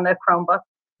 update on the Chromebook.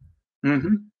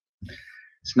 Mm-hmm.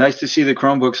 It's nice to see the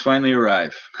Chromebooks finally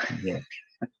arrive. Yeah.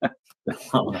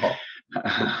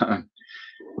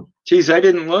 Geez, I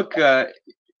didn't look.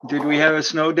 Did we have a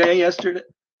snow day yesterday?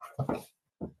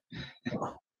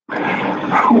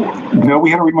 No,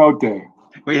 we had a remote day.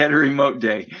 We had a remote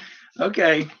day.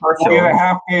 Okay. We had a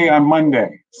half day on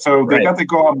Monday, so they got to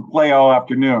go out and play all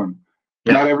afternoon.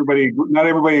 Yeah. Not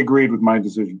everybody agreed with my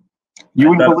decision. You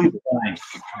wouldn't believe it.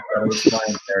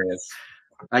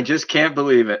 I just can't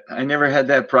believe it. I never had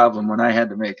that problem when I had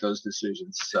to make those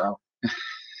decisions. So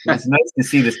it's nice to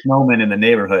see the snowmen in the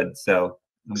neighborhood. So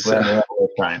I'm glad they're all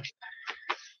time.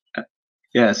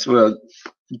 Yes, well,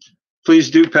 please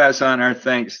do pass on our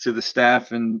thanks to the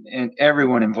staff and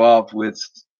everyone involved with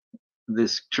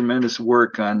this tremendous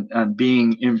work on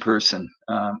being in person.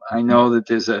 I know that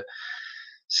there's a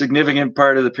significant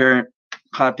part of the parent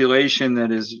population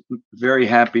that is very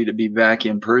happy to be back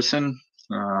in person.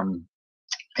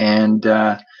 And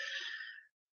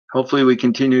hopefully we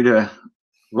continue to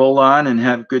roll on and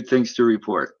have good things to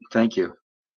report. Thank you.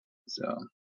 So,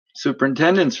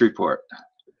 superintendent's report.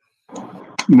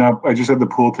 No, I just had the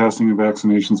pool testing and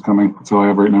vaccinations coming. That's all I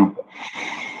have right now.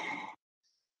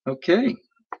 Okay,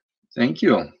 thank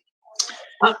you.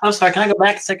 I'm sorry, can I go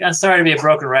back a second? I'm sorry to be a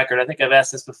broken record. I think I've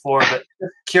asked this before, but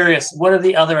curious, what are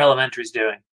the other elementaries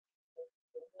doing?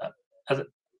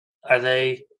 Are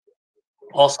they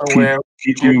also where?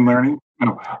 Teaching and learning?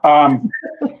 No.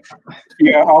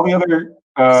 Yeah, all the other,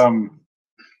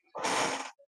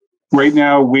 right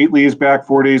now, Whately is back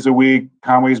 4 days a week.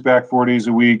 Conway's back 4 days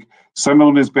a week.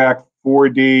 Sunderland is back 4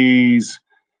 days.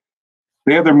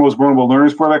 They have their most vulnerable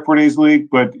learners back 4 days a week,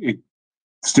 but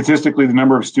statistically, the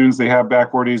number of students they have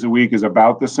back 4 days a week is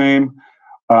about the same.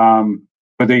 But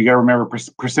they got to remember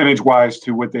percentage-wise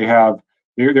to what they have.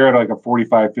 They're at like a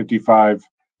 45-55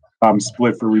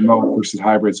 split for remote versus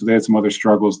hybrid. So they had some other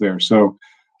struggles there. So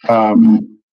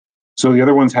the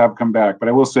other ones have come back. But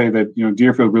I will say that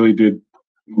Deerfield really did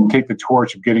take the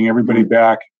torch of getting everybody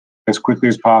back as quickly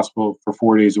as possible for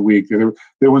 4 days a week. The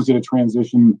ones that had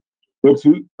transitioned,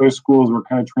 those schools were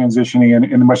kind of transitioning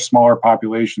in a much smaller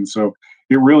population. So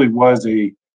it really was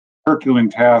a Herculean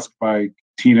task by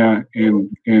Tina and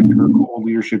her whole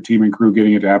leadership team and crew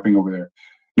getting it happening over there.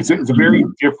 It's a very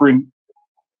different,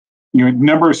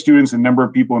 number of students and number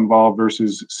of people involved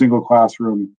versus single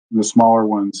classroom, the smaller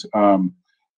ones.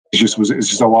 It's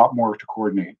just a lot more to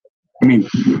coordinate. I mean,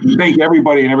 thank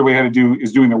everybody, and everybody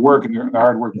is doing their work and the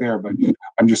hard work there. But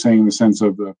I'm just saying in the sense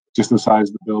of just the size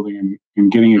of the building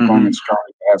and getting it going and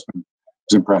starting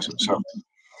is impressive. So.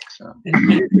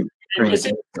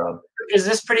 Is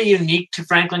this pretty unique to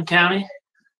Franklin County,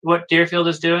 what Deerfield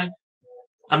is doing?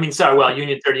 I mean,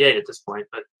 Union 38 at this point,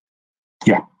 but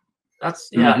yeah, that's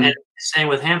and same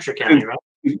with Hampshire County, right?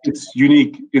 It's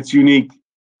unique. It's unique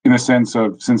in the sense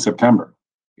of since September,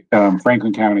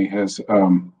 Franklin County has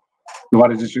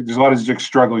there's a lot of districts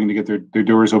struggling to get their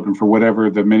doors open for whatever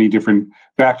the many different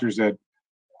factors that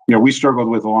we struggled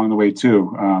with along the way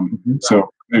too. So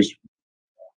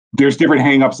there's different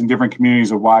hangups in different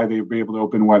communities of why they've been able to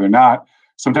open and why they're not.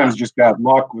 Sometimes it's just bad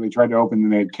luck where they tried to open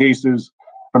and they had cases.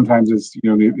 Sometimes it's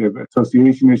they have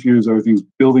association issues, other things,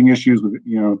 building issues with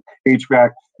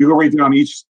HVAC. You go right down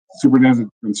each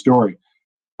superintendent story.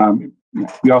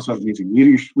 We also have amazing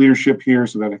leadership here,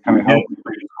 so that it kind of helps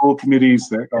with school committees.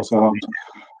 That also helps.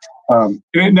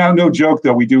 And now, no joke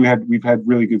though, we've had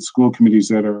really good school committees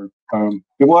that are. We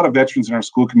have a lot of veterans in our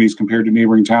school committees compared to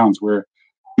neighboring towns where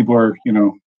people are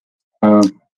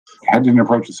didn't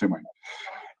approach the same way.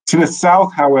 To the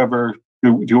south, however,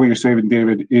 to what you're saying,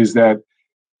 David, is that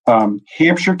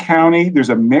Hampshire County, there's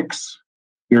a mix.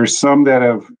 There's some that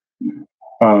have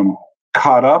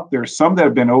caught up. There's some that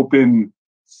have been open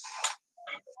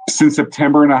since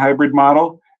September in a hybrid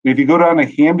model. And if you go down to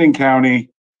Hampden County,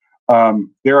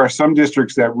 there are some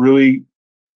districts that really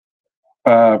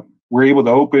were able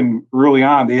to open early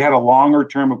on. They had a longer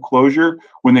term of closure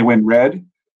when they went red.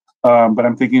 But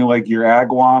I'm thinking like your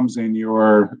Agawams and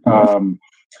your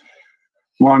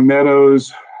Long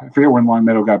Meadows. I forget when Long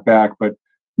Meadow got back, but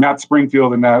not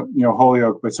Springfield and not,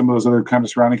 Holyoke, but some of those other kind of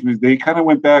surrounding communities, they kind of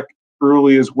went back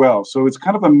early as well. So it's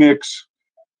kind of a mix.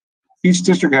 Each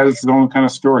district has its own kind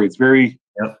of story. It's very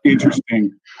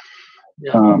interesting.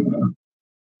 Yeah.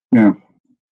 Yeah.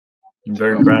 I'm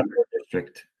very proud of the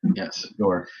district. Yes.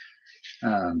 Sure.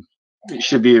 You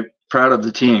should be proud of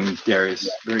the team, Darius,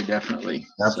 very definitely.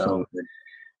 Absolutely.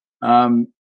 So,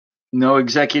 no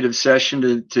executive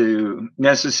session to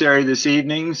necessary this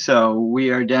evening, so we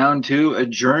are down to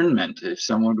adjournment. If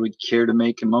someone would care to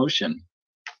make a motion.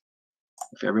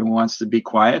 If everyone wants to be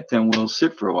quiet, then we'll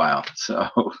sit for a while. So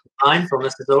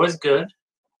Mindfulness is always good.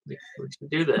 We should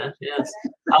do that. Yes.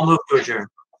 I'll move to adjourn.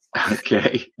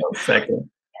 okay. Second.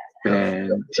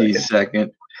 And T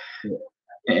second.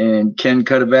 And Ken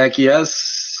Cutterback,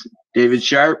 yes. David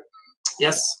Sharp.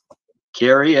 Yes.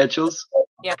 Carrie Etchells.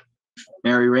 Yeah.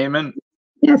 Mary Raymond.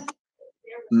 Yes.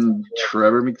 And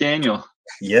Trevor McDaniel.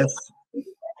 Yes.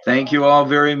 Thank you all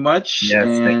very much. Yes,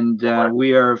 and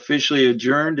we are officially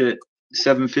adjourned at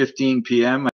 7:15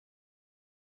 p.m.